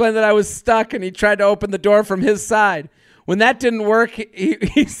I was stuck, and he tried to open the door from his side. When that didn't work,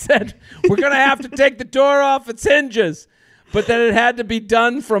 he said, "We're gonna have to take the door off its hinges," but that it had to be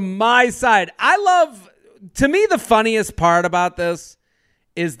done from my side. To me, the funniest part about this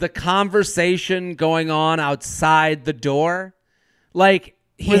is the conversation going on outside the door. Like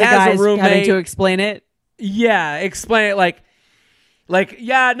he has a roommate having to explain it. Yeah, explain it like,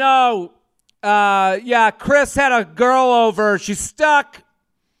 Chris had a girl over. She's stuck.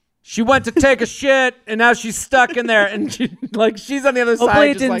 She went to take a shit, and now she's stuck in there. And she's on the other side. Hopefully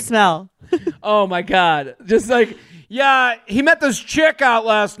it didn't smell. Oh my God! Just like, yeah, he met this chick out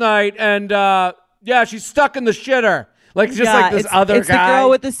last night, and she's stuck in the shitter. Like just like this other guy. It's the girl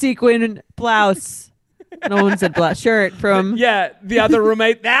with the sequin blouse. No one said blouse shirt from. Yeah, the other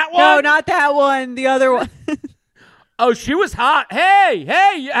roommate. That one? No, not that one. The other one. Oh, she was hot.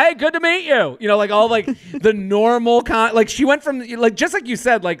 Hey, good to meet you. You know, like all like the normal like she went from like just like you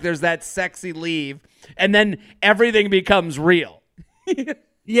said, like there's that sexy leave, and then everything becomes real.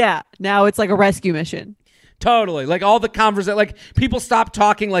 Yeah, now it's like a rescue mission. Totally. Like all the conversation, like people stop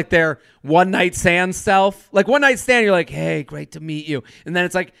talking like their one night stand self. Like one night stand, you're like, hey, great to meet you. And then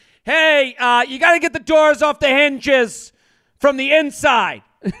it's like, hey, you got to get the doors off the hinges from the inside.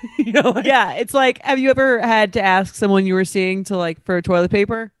 You know, like, yeah. It's like, have you ever had to ask someone you were seeing for toilet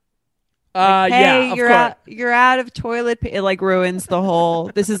paper? Like, hey, yeah, you're out of toilet paper. It like ruins the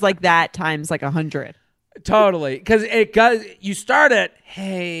whole, this is like that times like 100. Totally. Because it goes, you start at,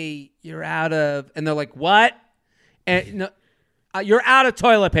 hey, you're out of, and they're like, what? And no, you're out of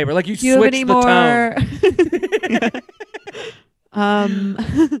toilet paper. Like you Do you have switch any the more?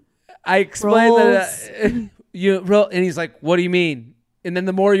 tone. I explained that and he's like, what do you mean? And then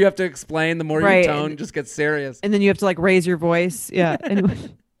the more you have to explain, the more your tone just gets serious. And then you have to like raise your voice. Yeah. Anyway.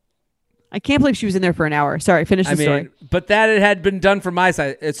 I can't believe she was in there for an hour. Sorry, finish the story. But that it had been done from my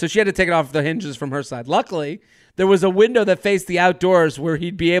side. So she had to take it off the hinges from her side. Luckily, there was a window that faced the outdoors where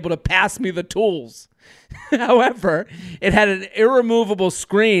he'd be able to pass me the tools. However, it had an irremovable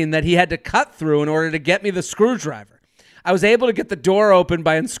screen that he had to cut through in order to get me the screwdriver. I was able to get the door open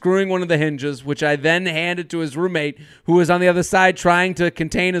by unscrewing one of the hinges, which I then handed to his roommate, who was on the other side trying to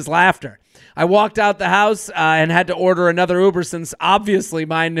contain his laughter. I walked out the house and had to order another Uber since obviously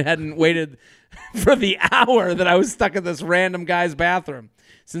mine hadn't waited for the hour that I was stuck in this random guy's bathroom.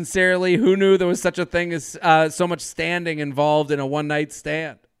 Sincerely, who knew there was such a thing as so much standing involved in a one-night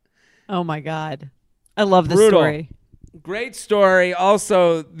stand? Oh, my God. I love this Brutal. story. Great story.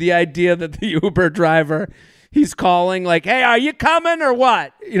 Also, the idea that the Uber driver, he's calling like, hey, are you coming or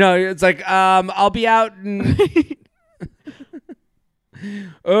what? You know, it's like, I'll be out in...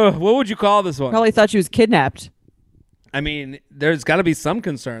 what would you call this one? Probably thought she was kidnapped. I mean, there's got to be some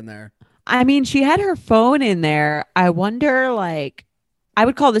concern there. I mean, she had her phone in there. I wonder, like, I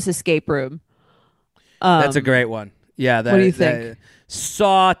would call this escape room. That's a great one. Yeah. What do you think?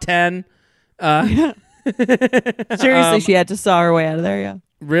 Saw 10. Seriously, she had to saw her way out of there. Yeah.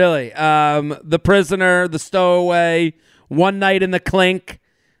 Really. The Prisoner, The Stowaway, One Night in the Clink,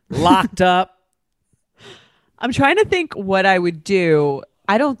 Locked Up. I'm trying to think what I would do.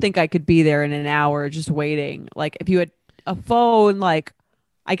 I don't think I could be there in an hour just waiting. Like if you had a phone, like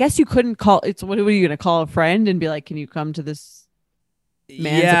I guess you couldn't call. It's what are you going to call a friend and be like, "Can you come to this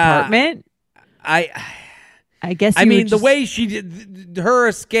man's apartment?" I guess. I mean, the way she did her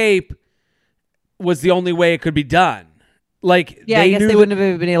escape was the only way it could be done. Like, yeah, I guess they wouldn't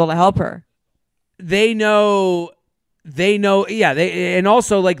have been able to help her. They know. Yeah, and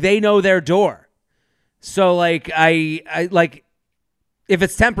also like they know their door. So like I like if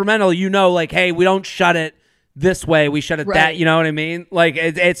it's temperamental, you know, like, hey, we don't shut it this way, we shut it that. You know what I mean? Like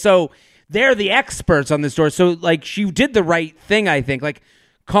it's so they're the experts on this door. So like she did the right thing, I think. Like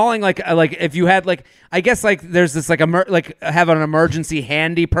calling like if you had like I guess like there's this like have an emergency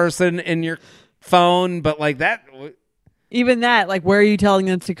handy person in your phone, but like that. Even that, like, where are you telling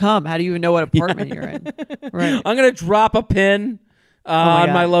them to come? How do you even know what apartment you're in? Right. I'm gonna drop a pin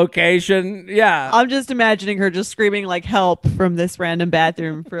on my location. Yeah. I'm just imagining her just screaming like help from this random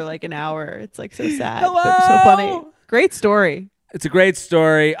bathroom for like an hour. It's like so sad. Hello? But so funny. Great story. It's a great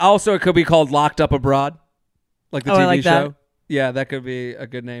story. Also, it could be called Locked Up Abroad. Like the TV show. That. Yeah, that could be a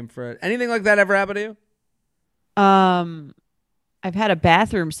good name for it. Anything like that ever happen to you? I've had a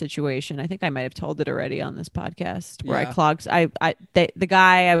bathroom situation. I think I might have told it already on this podcast where I clogged. The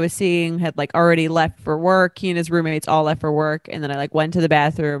guy I was seeing had like already left for work. He and his roommates all left for work, and then I like went to the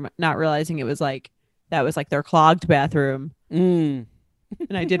bathroom, not realizing it was like that was like their clogged bathroom. And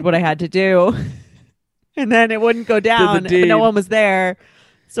I did what I had to do, and then it wouldn't go down. But no one was there,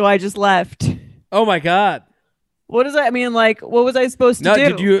 so I just left. Oh my God! What does that? I mean, like, what was I supposed to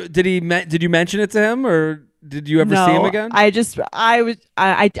do? Did you mention it to him or? Did you ever see him again? I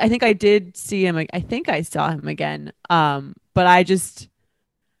think I did see him. I think I saw him again. But I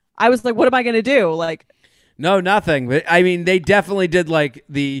was like, what am I going to do? Like, no, nothing. But I mean, they definitely did like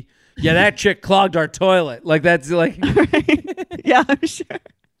that chick clogged our toilet. Like that's like, yeah, I'm sure.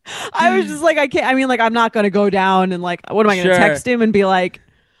 I was just like, I'm not going to go down and like, what am I going to text him and be like,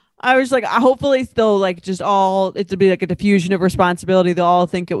 I was like, hopefully they'll like just all, it'll be like a diffusion of responsibility. They'll all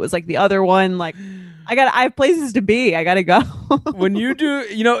think it was like the other one. Like, I have places to be. I got to go. When you do,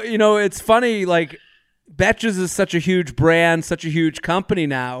 you know, it's funny. Like Betches is such a huge brand, such a huge company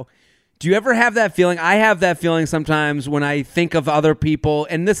now. Do you ever have that feeling? I have that feeling sometimes when I think of other people,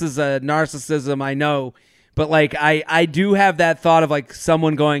 and this is a narcissism, I know, but like I do have that thought of like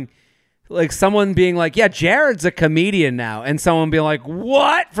someone going, like someone being like, yeah, Jared's a comedian now. And someone being like,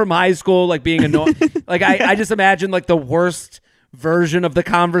 what? From high school, like being annoyed. Like I just imagine like the worst version of the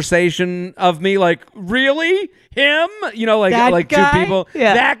conversation of me. Like, really? Him? You know, like that like guy? Two people.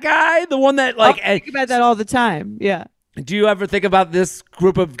 Yeah. That guy? The one that like. I think about that all the time. Yeah. Do you ever think about this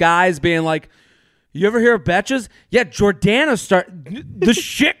group of guys being like, you ever hear of Betches? Yeah, Jordana the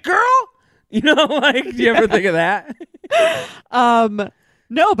shit girl? You know, like, do you ever think of that?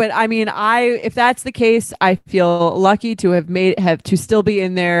 No, but I mean, if that's the case, I feel lucky to have to still be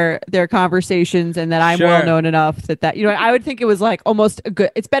in their conversations, and that I'm well known enough that you know, I would think it was like almost a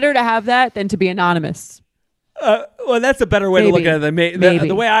good. It's better to have that than to be anonymous. Well, that's a better way to look at it than me. Maybe.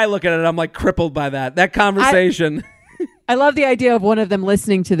 The way I look at it, I'm like crippled by that conversation. I love the idea of one of them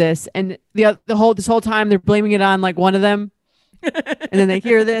listening to this, and this whole time they're blaming it on like one of them, and then they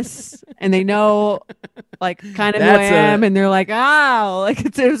hear this and they know like kind of who I am, and they're like, "Oh, like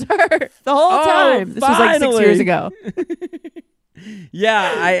it was her the whole time." This was like 6 years ago.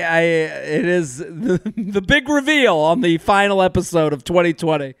 Yeah, it is the big reveal on the final episode of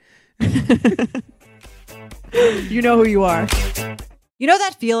 2020. You know who you are. You know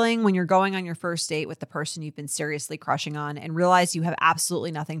that feeling when you're going on your first date with the person you've been seriously crushing on and realize you have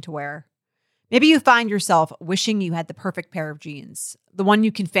absolutely nothing to wear? Maybe you find yourself wishing you had the perfect pair of jeans, the one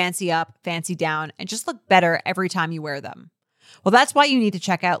you can fancy up, fancy down, and just look better every time you wear them. Well, that's why you need to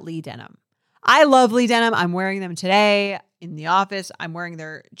check out Lee Denim. I love Lee Denim. I'm wearing them today in the office. I'm wearing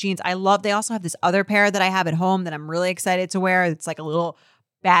their jeans. They also have this other pair that I have at home that I'm really excited to wear. It's like a little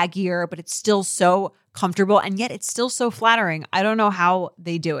baggier, but it's still so comfortable, and yet it's still so flattering. I don't know how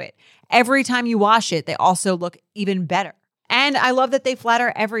they do it. Every time you wash it, they also look even better. And I love that they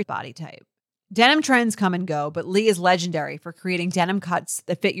flatter every body type. Denim trends come and go, but Lee is legendary for creating denim cuts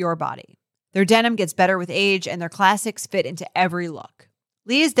that fit your body. Their denim gets better with age, and their classics fit into every look.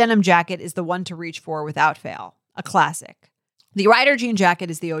 Lee's denim jacket is the one to reach for without fail, a classic. The Rider jean jacket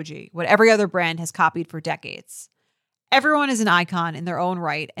is the OG, what every other brand has copied for decades. Everyone is an icon in their own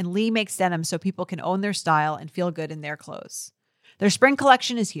right, and Lee makes denim so people can own their style and feel good in their clothes. Their spring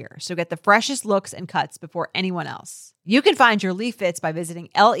collection is here, so get the freshest looks and cuts before anyone else. You can find your Lee fits by visiting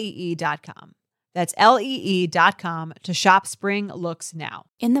lee.com. That's lee.com to shop spring looks now.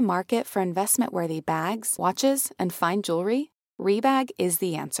 In the market for investment-worthy bags, watches, and fine jewelry, Rebag is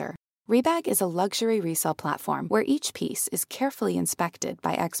the answer. Rebag is a luxury resale platform where each piece is carefully inspected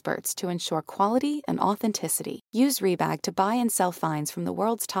by experts to ensure quality and authenticity. Use Rebag to buy and sell finds from the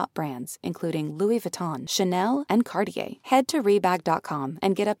world's top brands, including Louis Vuitton, Chanel, and Cartier. Head to Rebag.com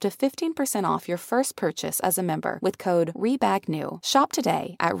and get up to 15% off your first purchase as a member with code REBAGNEW. Shop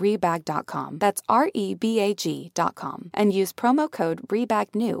today at Rebag.com. That's REBAG.com. And use promo code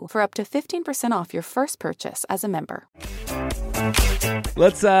REBAGNEW for up to 15% off your first purchase as a member.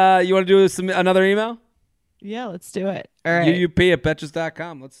 Let's you want to do another email? Yeah, let's do it. All right.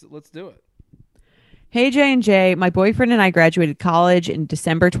 UUP@betches.com. Let's do it. Hey J&J, my boyfriend and I graduated college in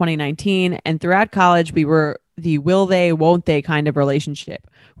December 2019, and throughout college we were the will they, won't they kind of relationship.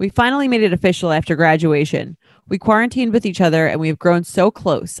 We finally made it official after graduation. We quarantined with each other and we have grown so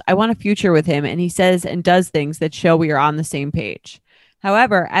close. I want a future with him, and he says and does things that show we are on the same page.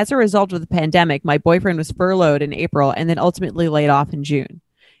 However, as a result of the pandemic, my boyfriend was furloughed in April and then ultimately laid off in June.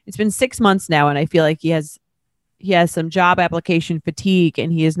 It's been 6 months now, and I feel like he has some job application fatigue,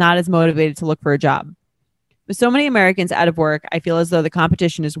 and he is not as motivated to look for a job. With so many Americans out of work, I feel as though the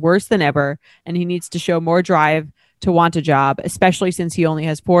competition is worse than ever, and he needs to show more drive to want a job, especially since he only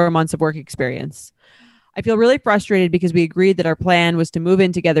has 4 months of work experience. I feel really frustrated because we agreed that our plan was to move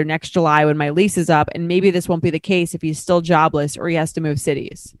in together next July when my lease is up, and maybe this won't be the case if he's still jobless or he has to move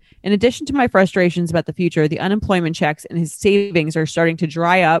cities. In addition to my frustrations about the future, the unemployment checks and his savings are starting to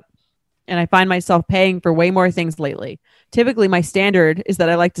dry up, and I find myself paying for way more things lately. Typically, my standard is that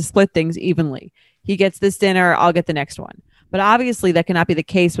I like to split things evenly. He gets this dinner, I'll get the next one. But obviously, that cannot be the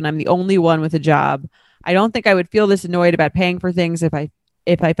case when I'm the only one with a job. I don't think I would feel this annoyed about paying for things if I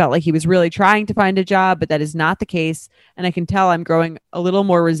felt like he was really trying to find a job, but that is not the case, and I can tell I'm growing a little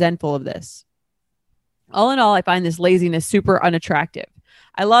more resentful of this. All in all, I find this laziness super unattractive.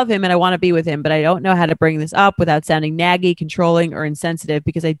 I love him and I want to be with him, but I don't know how to bring this up without sounding naggy, controlling, or insensitive,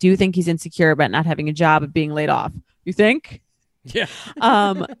 because I do think he's insecure about not having a job and being laid off. You think? Yeah.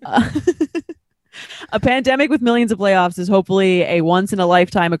 A pandemic with millions of layoffs is hopefully a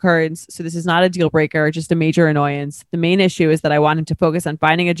once-in-a-lifetime occurrence, so this is not a deal breaker, just a major annoyance. The main issue is that I want him to focus on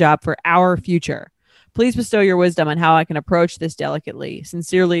finding a job for our future. Please bestow your wisdom on how I can approach this delicately.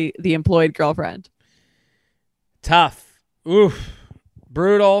 Sincerely, the employed girlfriend. Tough. Oof.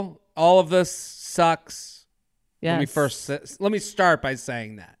 Brutal. All of this sucks. Yes. Let me start by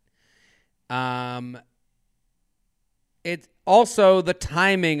saying that. It's also the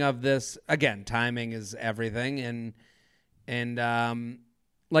timing of this. Again, timing is everything, and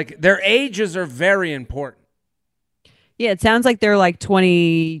like their ages are very important. Yeah, it sounds like they're like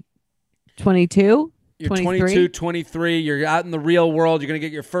 20, 22, You're 23? 22, 23. You're out in the real world. You're going to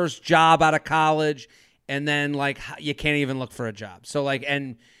get your first job out of college, and then like you can't even look for a job. So like,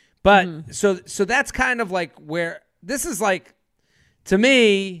 so that's kind of like where this is like, to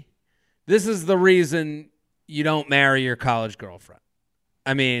me, this is the reason you don't marry your college girlfriend.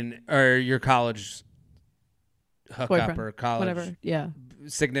 I mean, or your college hookup Boyfriend, or college whatever. Yeah.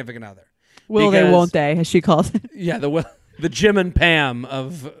 significant other. Will they, won't they, as she calls it. Yeah, the Jim and Pam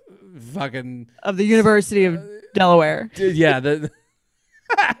of fucking Of the University of Delaware. yeah,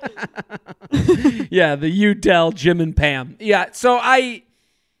 yeah, the Udell Jim and Pam. Yeah, so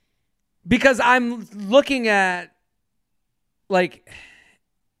because I'm looking at like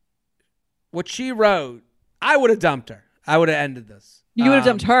what she wrote, I would have dumped her. I would have ended this. You would have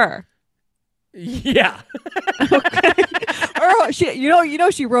dumped her. Yeah. Or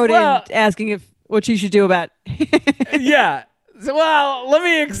she wrote in asking what she should do about. Yeah. So, well, let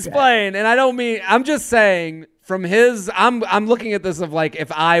me explain. And I don't mean, I'm just saying from I'm looking at this of like,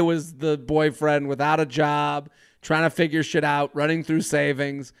 if I was the boyfriend without a job, trying to figure shit out, running through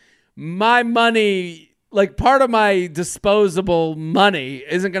savings, my money, like part of my disposable money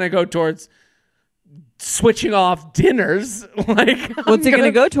isn't going to go towards switching off dinners. Like, what's it going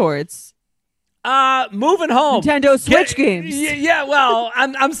to go towards? Moving home. Nintendo Switch games. Yeah, well,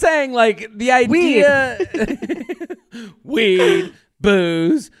 I'm saying like the idea weed,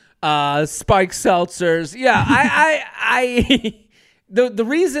 booze, spike seltzers. Yeah, I the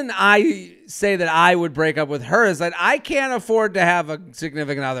reason I say that I would break up with her is that I can't afford to have a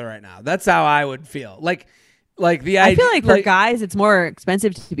significant other right now. That's how I would feel. Like the idea, I feel like for guys it's more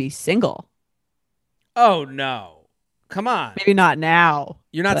expensive to be single. Oh no. Come on. Maybe not now.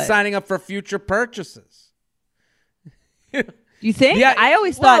 You're not signing up for future purchases. You think? Yeah, I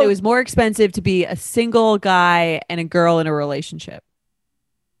always thought it was more expensive to be a single guy and a girl in a relationship.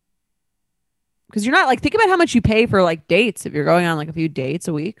 Because you're not like, think about how much you pay for like dates if you're going on like a few dates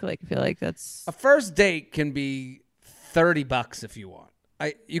a week. Like I feel like that's a first date can be $30 if you want.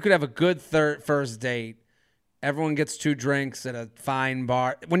 You could have a good first date. Everyone gets 2 drinks at a fine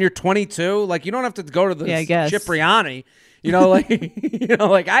bar. When you're 22, like you don't have to go to the Cipriani, you know, like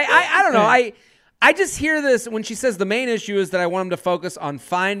I don't know. I just hear this when she says the main issue is that I want them to focus on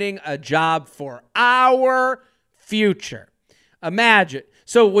finding a job for our future. Imagine.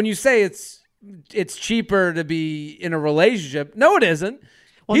 So when you say it's cheaper to be in a relationship, no, it isn't.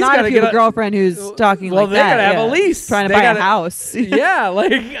 Well, not if you have a girlfriend who's talking like that. Well, they gotta have a lease. Trying to buy a house. Yeah,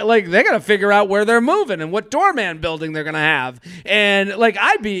 like they gotta figure out where they're moving and what doorman building they're gonna have. And like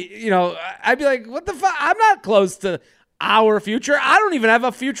I'd be like, what the fuck? I'm not close to our future. I don't even have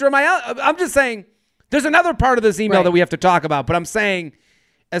a future of my own. I'm just saying there's another part of this email that we have to talk about. But I'm saying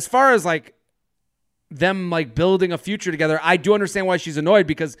as far as like them like building a future together, I do understand why she's annoyed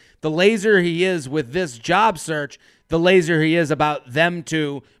because the lazier he is with this job search, the lazier he is about them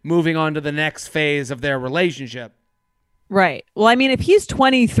two moving on to the next phase of their relationship. Right. Well, I mean, if he's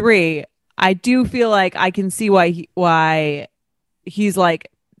 23, I do feel like I can see why he's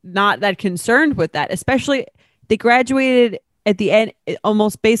like not that concerned with that. Especially they graduated at the end,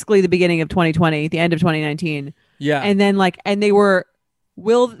 almost basically the beginning of 2020, the end of 2019. Yeah. And then they were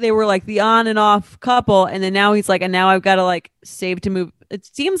like the on and off couple, and then now he's like, and now I've got to like save to move. It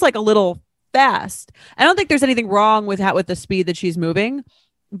seems like a little fast. I don't think there's anything wrong with the speed that she's moving,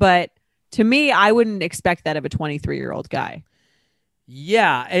 but to me, I wouldn't expect that of a 23-year-old guy.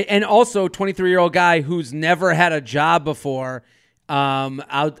 Yeah, and also 23-year-old guy who's never had a job before,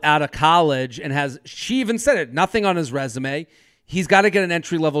 out of college, and she even said it, nothing on his resume. He's got to get an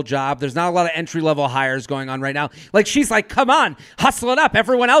entry-level job. There's not a lot of entry-level hires going on right now. Like, she's like, come on, hustle it up.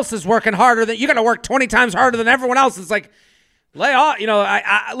 Everyone else is working harder than you. Got to work 20 times harder than everyone else. It's like, lay off. You know,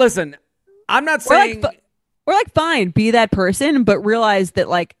 I listen. I'm not saying we're like fine, be that person, but realize that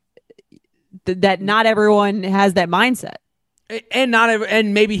like that not everyone has that mindset,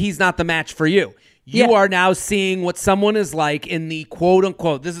 and maybe he's not the match for you. You are now seeing what someone is like in the quote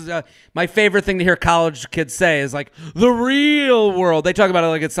unquote. This is my favorite thing to hear college kids say is like the real world. They talk about it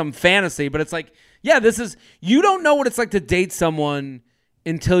like it's some fantasy, but it's like, yeah, you don't know what it's like to date someone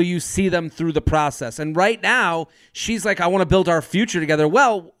until you see them through the process. And right now, she's like, I want to build our future together.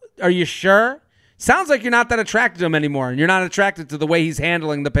 Well, are you sure? Sounds like you're not that attracted to him anymore, and you're not attracted to the way he's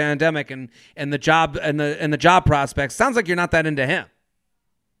handling the pandemic and the job and the job prospects. Sounds like you're not that into him.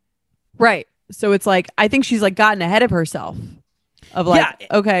 Right. So it's like, I think she's like gotten ahead of herself of like,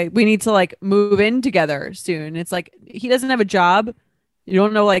 okay, we need to like move in together soon. It's like, he doesn't have a job. You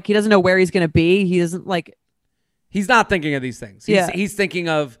don't know, like, he doesn't know where he's going to be. He doesn't like, he's not thinking of these things. He's thinking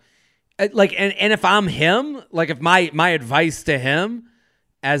of like, and if I'm him, like if my advice to him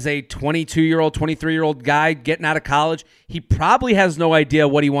as a 22-year-old, 23-year-old guy getting out of college, he probably has no idea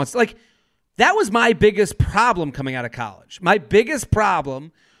what he wants. Like, that was my biggest problem coming out of college. My biggest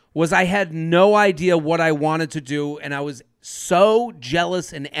problem was I had no idea what I wanted to do, and I was so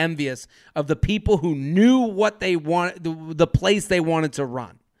jealous and envious of the people who knew what they wanted, the place they wanted to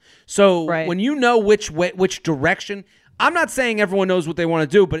run. So when you know which direction, I'm not saying everyone knows what they want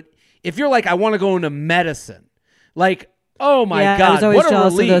to do, but If you're like, I want to go into medicine, like, oh my I God, was always what a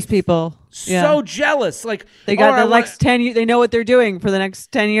jealous relief. of those people. So jealous. Like, they got oh, the next 10 years. They know what they're doing for the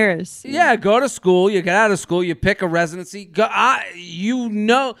next 10 years. Yeah, go to school. You get out of school. You pick a residency.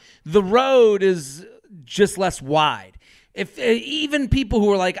 The road is just less wide. If even people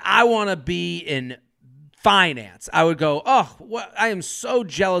who are like, I want to be in finance, I would go, oh, what? I am so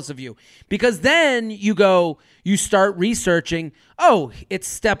jealous of you. Because then you start researching, oh, it's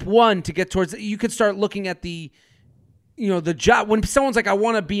step one to get towards, you could start looking at the job. When someone's like, I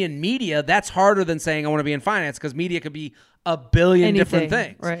want to be in media, that's harder than saying I want to be in finance, because media could be a billion different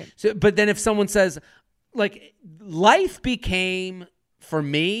things. Right. So, but then if someone says, like, life became, for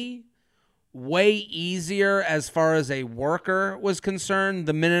me, way easier as far as a worker was concerned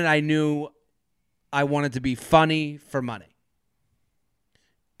the minute I knew I wanted to be funny for money.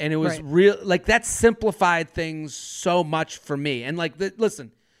 And it was real, like, that simplified things so much for me. And like,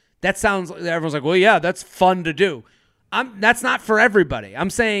 listen, that sounds, everyone's like, well, yeah, that's fun to do. That's not for everybody. I'm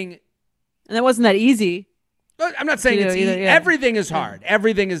saying, and that wasn't that easy. I'm not saying it's easy. Everything is hard.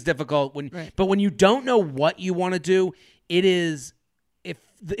 Everything is difficult. But when you don't know what you want to do, it's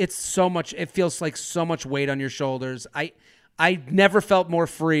so much. It feels like so much weight on your shoulders. I never felt more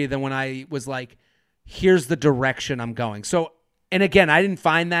free than when I was like, here's the direction I'm going. So, and again, I didn't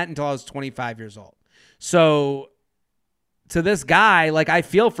find that until I was 25 years old. So to this guy, like, I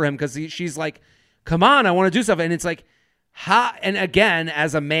feel for him, because she's like, come on, I want to do stuff. And it's like, and again,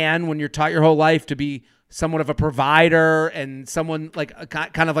 as a man, when you're taught your whole life to be somewhat of a provider and someone like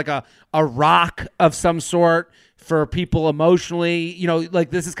kind of like a rock of some sort for people emotionally,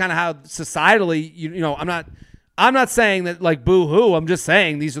 like, this is kind of how societally, I'm not saying that, like, boo hoo. I'm just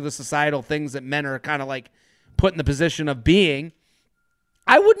saying these are the societal things that men are kind of like put in the position of being.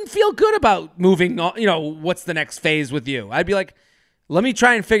 I wouldn't feel good about moving on. What's the next phase with you? I'd be like, let me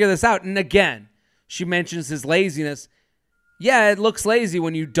try and figure this out. And again, she mentions his laziness. Yeah, it looks lazy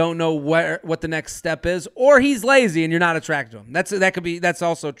when you don't know what the next step is, or he's lazy and you're not attracted to him. That's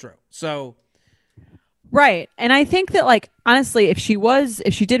also true. So, right. And I think that, like, honestly, if she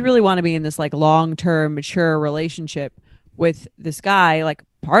did really want to be in this like long-term mature relationship with this guy, like,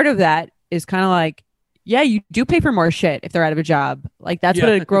 part of that is kind of like, yeah, you do pay for more shit if they're out of a job. Like, that's what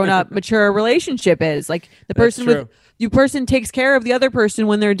a grown-up mature relationship is. Like, the person takes care of the other person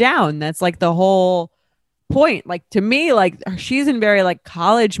when they're down. That's like the whole point. Like, to me, like, she's in very like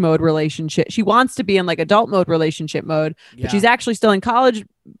college mode relationship. She wants to be in like adult mode relationship mode, but she's actually still in college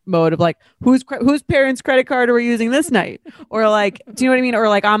mode of like, whose parents' credit card are we using this night? Or like, do you know what I mean? Or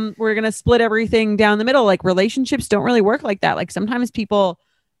like, we're gonna split everything down the middle. Like, relationships don't really work like that. Like, sometimes people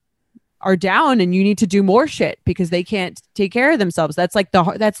are down and you need to do more shit because they can't take care of themselves. That's like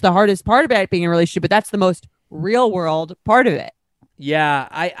that's the hardest part about being in a relationship, but that's the most real world part of it. Yeah,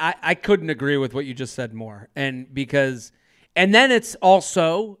 I couldn't agree with what you just said more. And then it's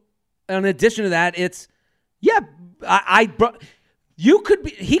also, in addition to that, it's, she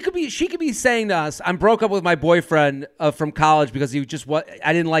could be saying to us, I'm broke up with my boyfriend from college because I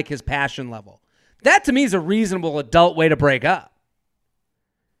didn't like his passion level. That to me is a reasonable adult way to break up.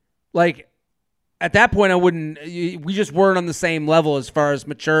 Like, at that point, we just weren't on the same level as far as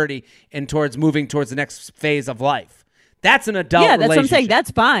maturity and towards moving towards the next phase of life. That's an adult relationship. Yeah, that's what I'm saying.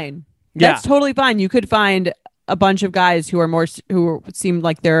 That's fine. That's totally fine. You could find a bunch of guys who seem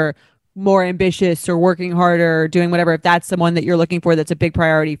like they're more ambitious or working harder or doing whatever. If that's someone that you're looking for, that's a big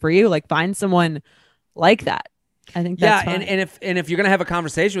priority for you. Like, find someone like that. I think that's fine. and if you're gonna have a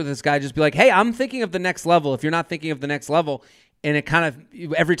conversation with this guy, just be like, hey, I'm thinking of the next level. If you're not thinking of the next level, and it kind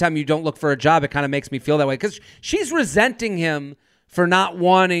of, every time you don't look for a job, it kind of makes me feel that way, because she's resenting him for not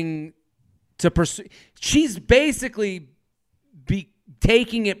wanting to pursue. She's basically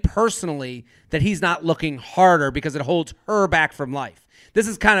taking it personally that he's not looking harder because it holds her back from life. This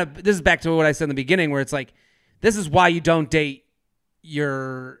is back to what I said in the beginning, where it's like, this is why you don't date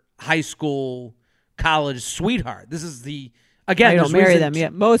your high school, college sweetheart. This is again, don't marry them. Yeah,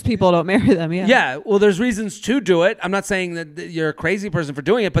 most people don't marry them. Yeah. Yeah. Well, there's reasons to do it. I'm not saying that you're a crazy person for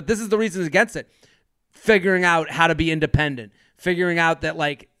doing it, but this is the reasons against it. Figuring out how to be independent. Figuring out that,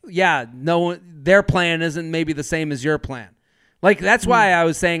 like, their plan isn't maybe the same as your plan. Like, that's why I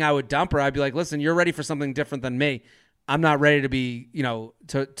was saying I would dump her. I'd be like, listen, you're ready for something different than me. I'm not ready to be,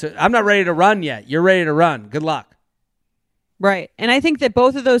 I'm not ready to run yet. You're ready to run. Good luck. Right. And I think that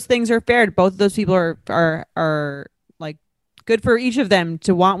both of those things are fair. Both of those people are like good for each of them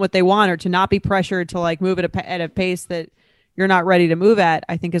to want what they want, or to not be pressured to like move at a pace that you're not ready to move at,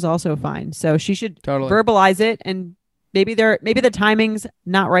 I think is also fine. So she should verbalize it, and maybe the timing's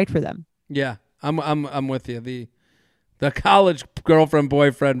not right for them. Yeah. I'm with you. The college girlfriend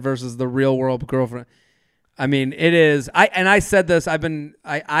boyfriend versus the real world girlfriend. I mean, it is. I said this. I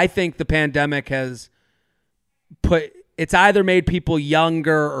think the pandemic has it's either made people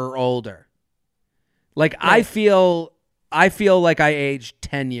younger or older. Like right. I feel like I aged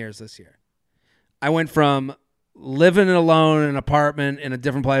 10 years this year. I went from living alone in an apartment in a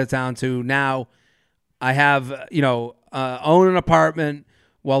different part of town to now I have, own an apartment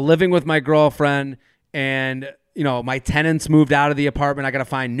while living with my girlfriend, and my tenants moved out of the apartment. I got to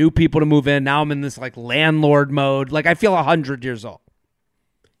find new people to move in. Now I'm in this like landlord mode. Like I feel 100 years old.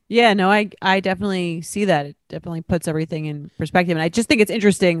 Yeah, no, I definitely see that. It definitely puts everything in perspective. And I just think it's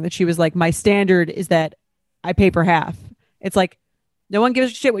interesting that she was like, my standard is that I pay for half. It's like, no one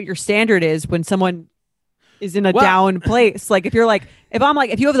gives a shit what your standard is when someone is in a down place. Like if you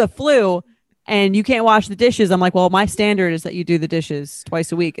have the flu and you can't wash the dishes, I'm like, well, my standard is that you do the dishes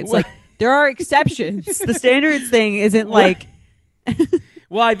twice a week. It's like, there are exceptions. The standards thing isn't like...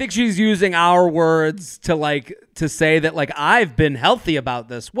 Well, I think she's using our words to say that like I've been healthy about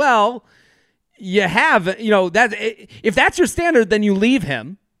this. Well, you have, that if that's your standard, then you leave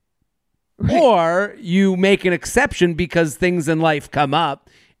him, right. Or you make an exception because things in life come up,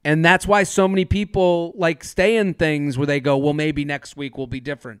 and that's why so many people like stay in things where they go, well, maybe next week will be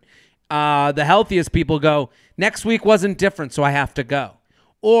different. The healthiest people go, next week wasn't different, so I have to go,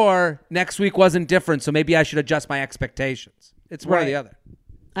 or next week wasn't different, so maybe I should adjust my expectations. It's one or the other.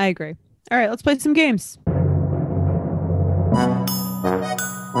 I agree. All right, let's play some games.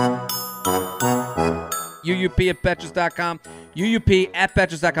 UUP at Betches.com. UUP at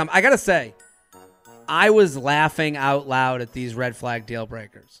Betches.com. I got to say, I was laughing out loud at these red flag deal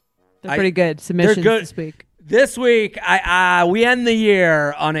breakers. They're pretty good submissions this week. This week, we end the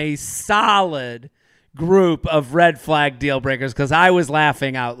year on a solid group of red flag deal breakers because I was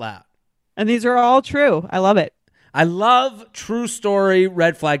laughing out loud. And these are all true. I love it. I love true story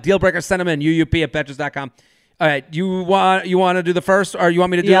red flag deal breaker. Send them in. UUP at Betches.com. All right. You want to do the first, or you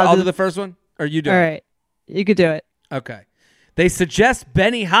want me to do it? I'll do the first one, or you do it? All right. You could do it. Okay. They suggest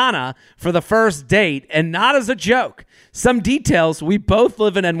Benihana for the first date, and not as a joke. Some details: we both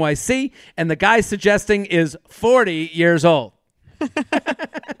live in NYC, and the guy suggesting is 40 years old.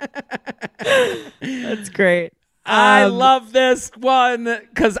 That's great. I love this one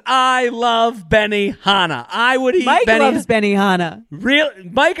because I love Benihana. I would eat Mike loves Benihana.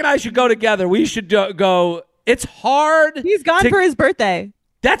 Mike and I should go together. We should go. It's hard. He's gone for his birthday.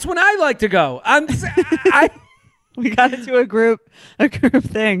 That's when I like to go. We got into a group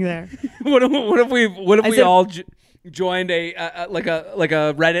thing there. What if we all joined a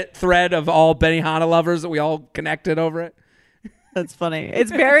Reddit thread of all Benihana lovers that we all connected over it? That's funny.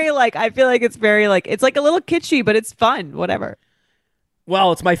 It's very I feel like it's very it's like a little kitschy, but it's fun. Whatever.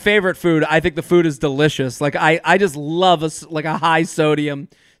 Well, it's my favorite food. I think the food is delicious. Like I just love a high sodium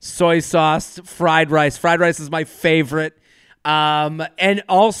soy sauce fried rice. Fried rice is my favorite. And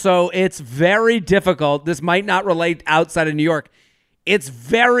also it's very difficult. This might not relate outside of New York. It's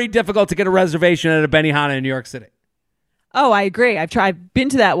very difficult to get a reservation at a Benihana in New York City. Oh, I agree. I've been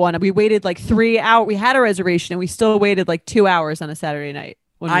to that one. We waited 3 hours. We had a reservation and we still waited 2 hours on a Saturday night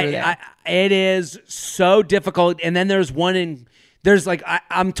when we were there. It is so difficult. And then there's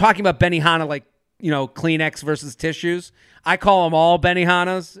I'm talking about Benihana, Kleenex versus tissues. I call them all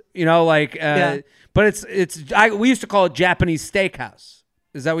Benihanas, yeah. But we used to call it Japanese steakhouse.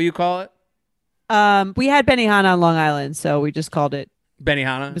 Is that what you call it? We had Benihana on Long Island, so we just called it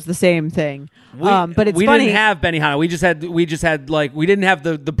Benihana. It was the same thing. But it's we funny. Didn't have Benihana. We just had we didn't have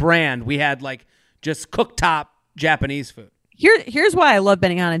the brand. We had just cooktop Japanese food. Here's why I love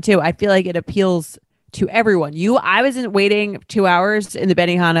Benihana too. I feel like it appeals to everyone. I was waiting 2 hours in the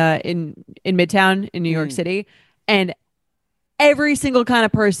Benihana in Midtown in New York City, and every single kind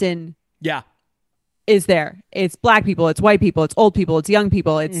of person is there. It's black people, it's white people, it's old people, it's young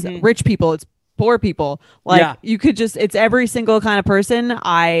people, it's rich people, it's poor people. You could it's every single kind of person.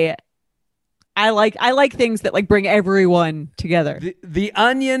 I like things that bring everyone together. The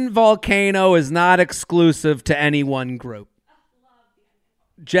Onion Volcano is not exclusive to any one group.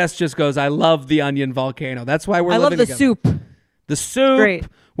 Jess just goes, I love the Onion Volcano. That's why we're living together. Soup. The soup Great.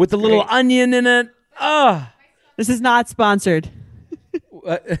 With the little onion in it. This is not sponsored.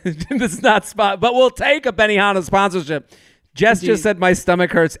 This is not but we'll take a Benihana sponsorship. Jess just said my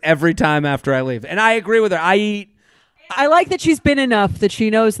stomach hurts every time after I leave. And I agree with her. I like that she's been enough that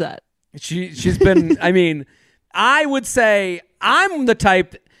she knows that. She's been, I would say I'm the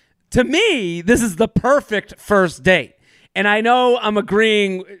type, to me, this is the perfect first date. And I know I'm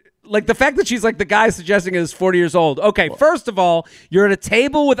agreeing, like the fact that she's like the guy suggesting is 40 years old. Okay, first of all, you're at a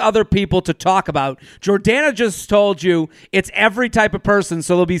table with other people to talk about. Jordana just told you it's every type of person,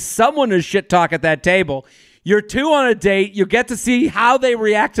 so there'll be someone to shit talk at that table. You're two on a date. You get to see how they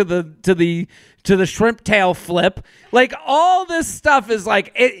react to the shrimp tail flip. Like all this stuff is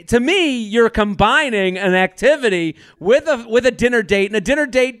like to me. You're combining an activity with a dinner date, and a dinner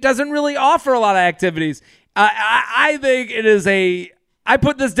date doesn't really offer a lot of activities. I think it is I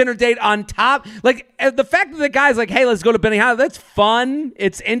put this dinner date on top. Like the fact that the guy's like, "Hey, let's go to Benihana." That's fun.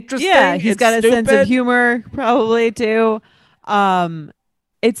 It's interesting. Yeah, he's got a sense of humor probably too.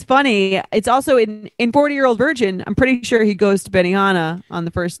 It's funny. It's also in 40-Year-Old Virgin. I'm pretty sure he goes to Benihana on the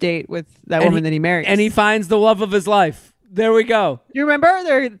first date with that woman that he marries. And he finds the love of his life. There we go. You remember?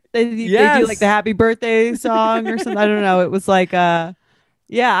 They do like the happy birthday song or something. I don't know. It was like, yeah,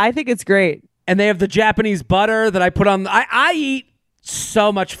 I think it's great. And they have the Japanese butter that I put on. I eat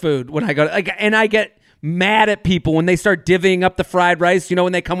so much food when I go and I get mad at people when they start divvying up the fried rice. You know,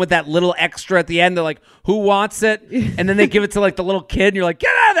 when they come with that little extra at the end, they're like, "Who wants it?" And then they give it to like the little kid, and you're like,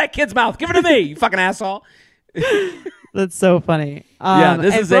 "Get out of that kid's mouth! Give it to me, you fucking asshole!" That's so funny. Yeah,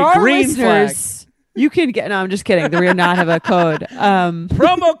 this is a green flag. You can get. No, I'm just kidding. We do not have a code.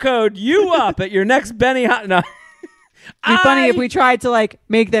 Promo code you up at your next Benihana. No. It'd be funny if we tried to like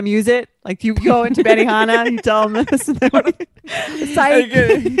make them use it. Like you go into Benihana, you tell them this, and then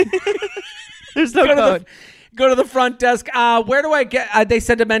there's no code. Go to the front desk. Where do I get? They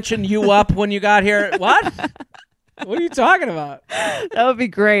said to mention you up when you got here. What? What are you talking about? That would be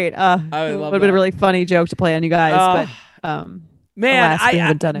great. I would it love would have been a really funny joke to play on you guys. But man, alas, we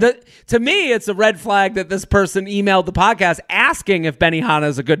haven't done it. To me, it's a red flag that this person emailed the podcast asking if Benihana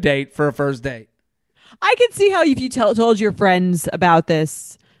is a good date for a first date. I can see how if you told your friends about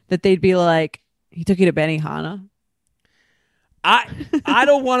this, that they'd be like, "He took you to Benihana." I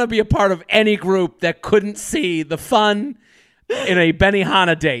don't want to be a part of any group that couldn't see the fun in a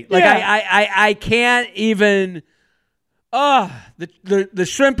Benihana date. Like I can't even. The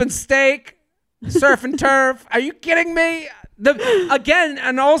shrimp and steak, surf and turf. Are you kidding me?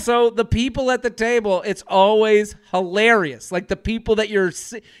 And also the people at the table. It's always hilarious. Like the people that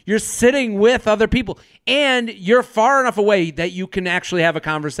you're sitting with other people, and you're far enough away that you can actually have a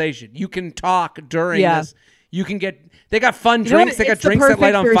conversation. You can talk during this. You can get. They got fun drinks. They got drinks that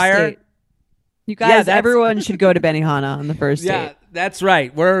light on fire. Date. You guys, everyone should go to Benihana on the first date. Yeah, that's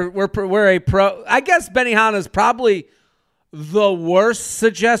right. We're a pro. I guess Benihana is probably the worst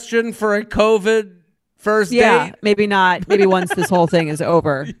suggestion for a COVID first date. Maybe not. Maybe once this whole thing is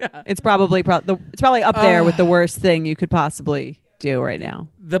over, it's probably up there with the worst thing you could possibly do right now.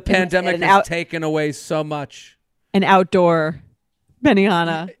 The pandemic has taken away so much. An outdoor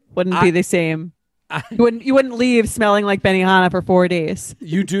Benihana wouldn't be the same. You wouldn't leave smelling like Benihana for 4 days.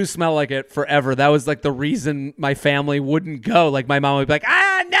 You do smell like it forever. That was like the reason my family wouldn't go. Like my mom would be like,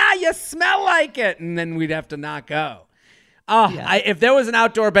 now you smell like it. And then we'd have to not go. If there was an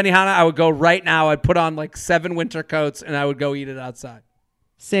outdoor Benihana, I would go right now. I'd put on like 7 winter coats and I would go eat it outside.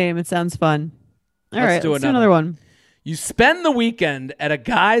 Same. It sounds fun. Let's do another one. You spend the weekend at a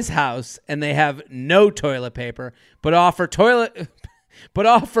guy's house and they have no toilet paper, but offer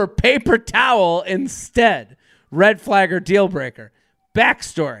paper towel instead. Red flag or deal breaker.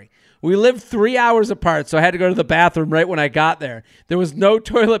 Backstory. We lived 3 hours apart, so I had to go to the bathroom right when I got there. There was no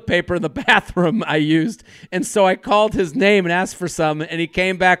toilet paper in the bathroom I used, and so I called his name and asked for some, and he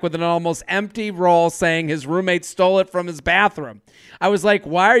came back with an almost empty roll saying his roommate stole it from his bathroom. I was like,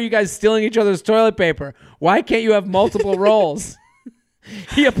 why are you guys stealing each other's toilet paper? Why can't you have multiple rolls?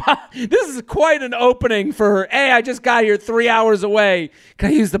 This is quite an opening for, hey, I just got here 3 hours away.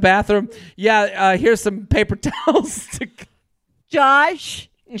 Can I use the bathroom? Yeah, here's some paper towels. Josh,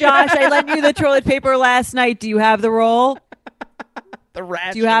 I lent you the toilet paper last night. Do you have the roll? The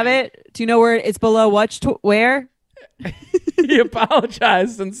rat. Do you have it? Do you know where it's below where? He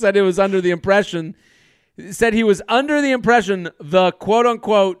apologized and said he was under the impression the quote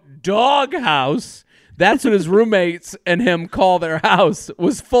unquote dog house. That's what his roommates and him call their house,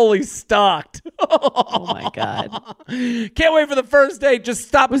 was fully stocked. Oh my God. Can't wait for the first date. Just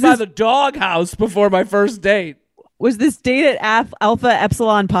stop by the dog house before my first date. Was this date at Alpha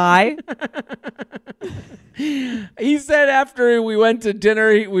Epsilon Pi? He said after we went to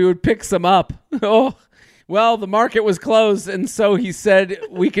dinner, we would pick some up. Oh, well, the market was closed, and so he said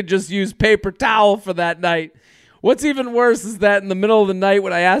we could just use paper towel for that night. What's even worse is that in the middle of the night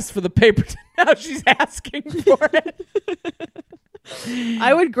when I asked for the paper now she's asking for it.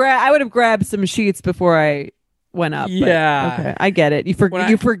 I would have grabbed some sheets before I went up. Yeah. Okay, I get it.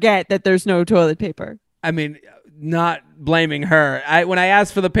 You forget that there's no toilet paper. I mean, not blaming her. When I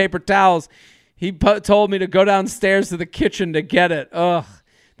asked for the paper towels, he told me to go downstairs to the kitchen to get it. Ugh.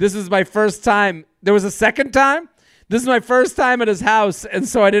 This is my first time. There was a second time. This is my first time at his house, and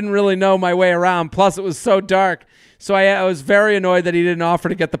so I didn't really know my way around. Plus, it was so dark. So I was very annoyed that he didn't offer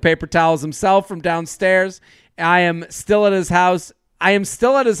to get the paper towels himself from downstairs. I am still at his house.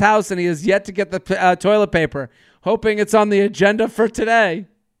 And he has yet to get the toilet paper, hoping it's on the agenda for today.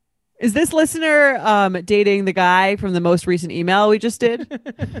 Is this listener dating the guy from the most recent email we just did?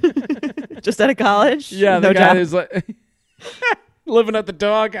 Just out of college? Yeah, the guy who's like living at the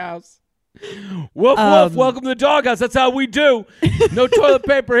doghouse. Woof, woof, welcome to the doghouse. That's how we do. No toilet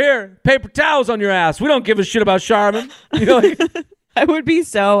paper here. Paper towels on your ass. We don't give a shit about Charmin. You know, like, I would be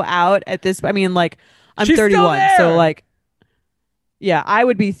so out at this. I mean, like, I'm She's 31. still So, there. like, yeah, I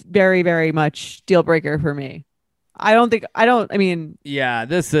would be very, very much deal breaker for me. I mean, yeah,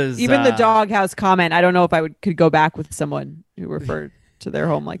 this is even the doghouse comment, I don't know if I could go back with someone who referred to their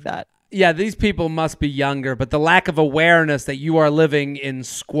home like that. Yeah, these people must be younger, but the lack of awareness that you are living in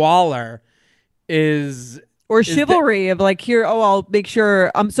squalor is chivalry of like, here, I'll make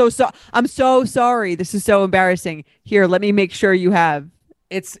sure. I'm so sorry. This is so embarrassing. Here, let me make sure you have.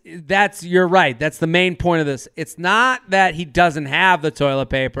 You're right. That's the main point of this. It's not that he doesn't have the toilet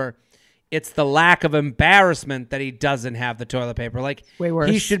paper. It's the lack of embarrassment that he doesn't have the toilet paper. Like, way worse.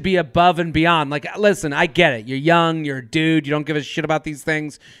 He should be above and beyond. Like, listen, I get it. You're young. You're a dude. You don't give a shit about these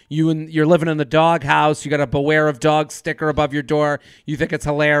things. You're living in the doghouse. You got a beware of dogs sticker above your door. You think it's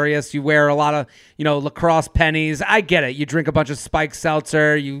hilarious. You wear a lot of, lacrosse pennies. I get it. You drink a bunch of spiked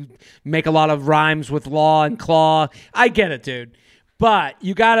seltzer. You make a lot of rhymes with law and claw. I get it, dude. But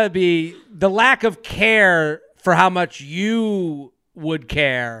you got to be the lack of care for how much you would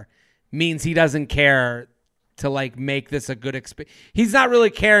care means he doesn't care to like make this a good experience. He's not really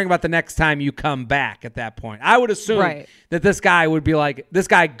caring about the next time you come back at that point. I would assume that this guy would be like, this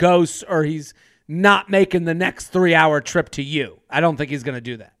guy ghosts or he's not making the next 3-hour trip to you. I don't think he's going to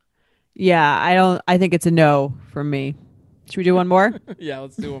do that. Yeah, I think it's a no from me. Should we do one more? Yeah,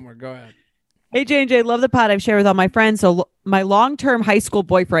 let's do one more. Go ahead. Hey, J&J, love the pod. I've shared with all my friends. So my long-term high school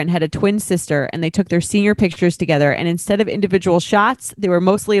boyfriend had a twin sister, and they took their senior pictures together. And instead of individual shots, they were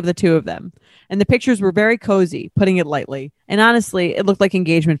mostly of the two of them. And the pictures were very cozy, putting it lightly. And honestly, it looked like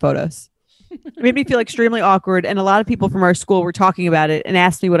engagement photos. It made me feel extremely awkward, and a lot of people from our school were talking about it and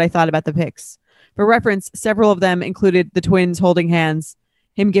asked me what I thought about the pics. For reference, several of them included the twins holding hands,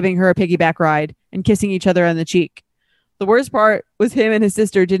 him giving her a piggyback ride, and kissing each other on the cheek. The worst part was him and his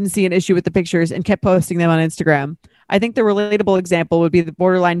sister didn't see an issue with the pictures and kept posting them on Instagram. I think the relatable example would be the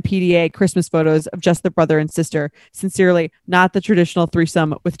borderline PDA Christmas photos of just the brother and sister. Sincerely, not the traditional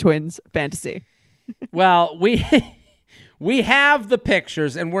threesome with twins fantasy. Well, we have the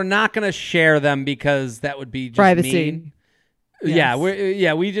pictures, and we're not going to share them because that would be just privacy. Mean. Yes.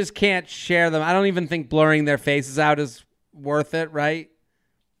 We just can't share them. I don't even think blurring their faces out is worth it, right?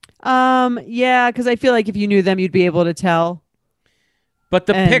 Yeah, because I feel like if you knew them, you'd be able to tell. But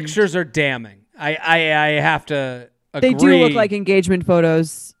the pictures are damning. I have to agree. They do look like engagement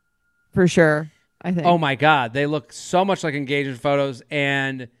photos, for sure, I think. Oh my God. They look so much like engagement photos,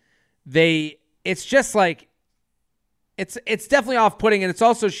 and it's just like, it's definitely off-putting, and it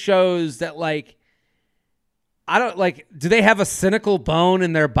also shows that, like, do they have a cynical bone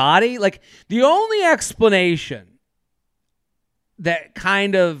in their body? Like, the only explanation that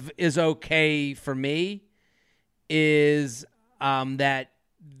kind of is okay for me is that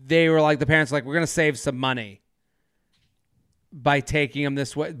they were like, the parents were like, we're going to save some money by taking them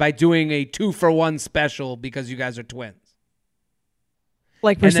this way, by doing a 2-for-1 special because you guys are twins.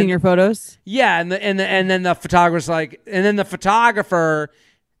 Like for senior photos? Yeah, and then the photographer's like, and then the photographer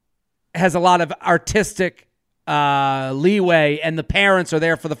has a lot of artistic leeway, and the parents are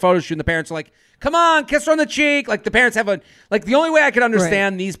there for the photo shoot, and the parents are like, come on, kiss her on the cheek. Like, the parents have the only way I can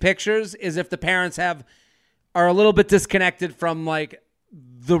understand these pictures is if the parents are a little bit disconnected from, like,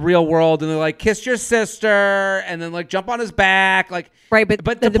 the real world, and they're like, kiss your sister, and then, like, jump on his back. Like, right,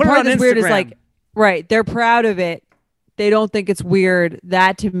 but the part that's weird is, like, right, they're proud of it. They don't think it's weird.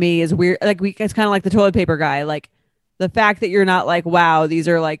 That, to me, is weird. Like, it's kind of like the toilet paper guy. Like, the fact that you're not like, wow, these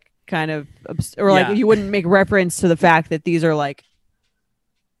are, like, kind of, or, like, you wouldn't make reference to the fact that these are, like,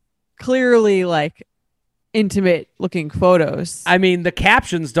 clearly like intimate looking photos. I mean, the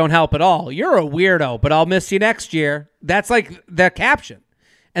captions don't help at all. You're a weirdo, but I'll miss you next year. That's like the caption.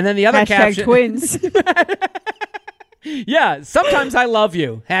 And then the other caption. twins. Yeah. Sometimes I love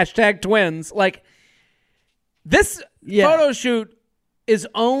you. #twins. Like, this photo shoot is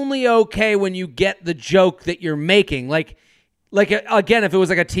only okay when you get the joke that you're making. Like, like, again, if it was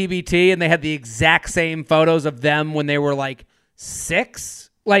like a TBT and they had the exact same photos of them when they were like 6,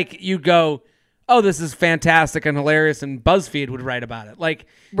 like you'd go, oh, this is fantastic and hilarious, and BuzzFeed would write about it. Like,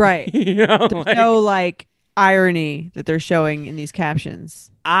 Right. you know, There's no like irony that they're showing in these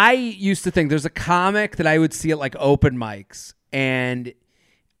captions. I used to think there's a comic that I would see at like open mics, and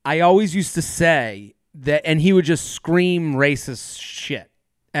I always used to say that, and he would just scream racist shit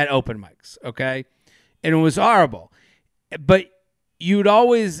at open mics, okay? And it was horrible. But you'd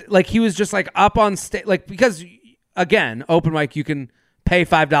always, like, he was just like up on stage, like, because, again, open mic, you can pay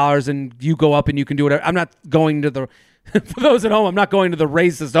 $5 and you go up and you can do whatever. I'm not going to the, for those at home, I'm not going to the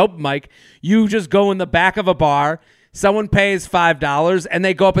racist open mic. You just go in the back of a bar, someone pays $5, and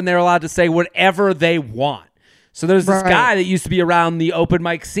they go up and they're allowed to say whatever they want. So there's this guy that used to be around the open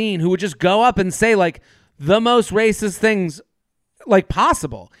mic scene who would just go up and say like the most racist things like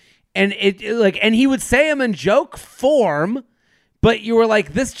possible. And and he would say them in joke form, but you were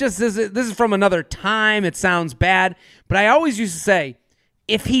like, this is from another time. It sounds bad. But I always used to say,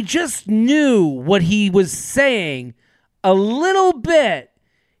 if he just knew what he was saying a little bit,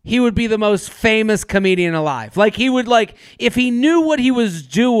 he would be the most famous comedian alive. Like he would if he knew what he was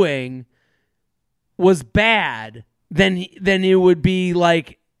doing was bad, then it would be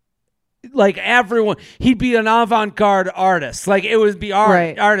like everyone, he'd be an avant-garde artist. Like it would be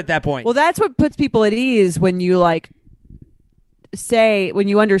art at that point. Well, that's what puts people at ease when you when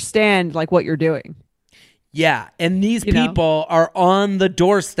you understand like what you're doing. Yeah, and these people are on the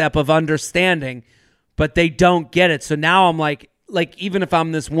doorstep of understanding, but they don't get it. So now I'm like even if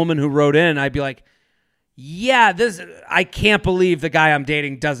I'm this woman who wrote in, I'd be like, yeah, I can't believe the guy I'm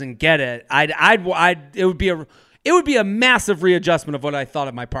dating doesn't get it. It would be a massive readjustment of what I thought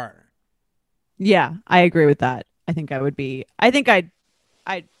of my partner. Yeah, I agree with that. I think I would be. I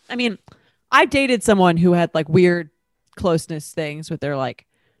mean, I dated someone who had like weird closeness things with their like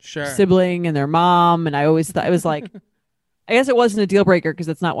sibling and their mom, and I always thought it was like, I guess it wasn't a deal breaker because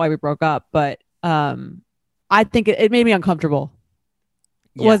that's not why we broke up, but I think it made me uncomfortable.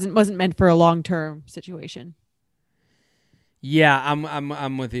 Yeah. It wasn't meant for a long-term situation. Yeah,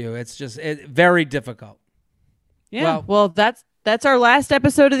 I'm with you. It's just very difficult. Yeah. Well, that's our last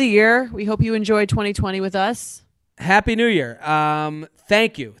episode of the year. We hope you enjoyed 2020 with us. Happy New Year.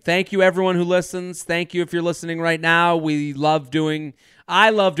 Thank you. Thank you, everyone who listens. Thank you if you're listening right now. I love doing,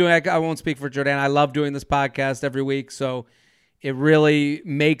 I won't speak for Jordan. I love doing this podcast every week. So it really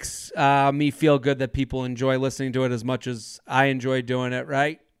makes me feel good that people enjoy listening to it as much as I enjoy doing it,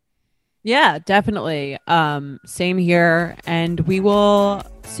 right? Yeah, definitely. Same here. And we will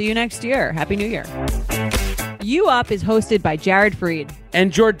see you next year. Happy New Year. You Up is hosted by Jared Freed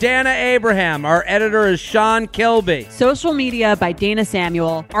and Jordana Abraham. Our editor is Sean Kilby. Social media by Dana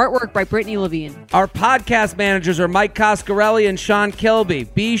Samuel. Artwork by Brittany Levine. Our podcast managers are Mike Coscarelli and Sean Kilby.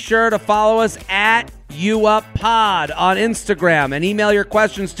 Be sure to follow us at UUpPod on Instagram and email your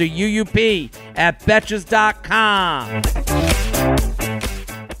questions to uup@betches.com.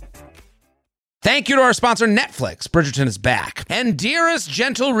 Thank you to our sponsor, Netflix. Bridgerton is back. And dearest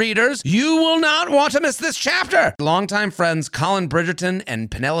gentle readers, you will not want to miss this chapter. Longtime friends Colin Bridgerton and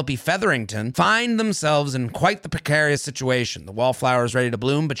Penelope Featherington find themselves in quite the precarious situation. The wallflower is ready to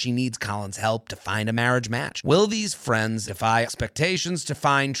bloom, but she needs Colin's help to find a marriage match. Will these friends defy expectations to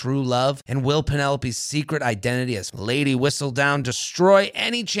find true love? And will Penelope's secret identity as Lady Whistledown destroy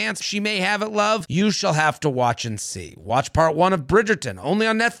any chance she may have at love? You shall have to watch and see. Watch part 1 of Bridgerton, only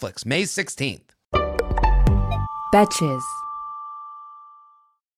on Netflix, May 16th. Betches.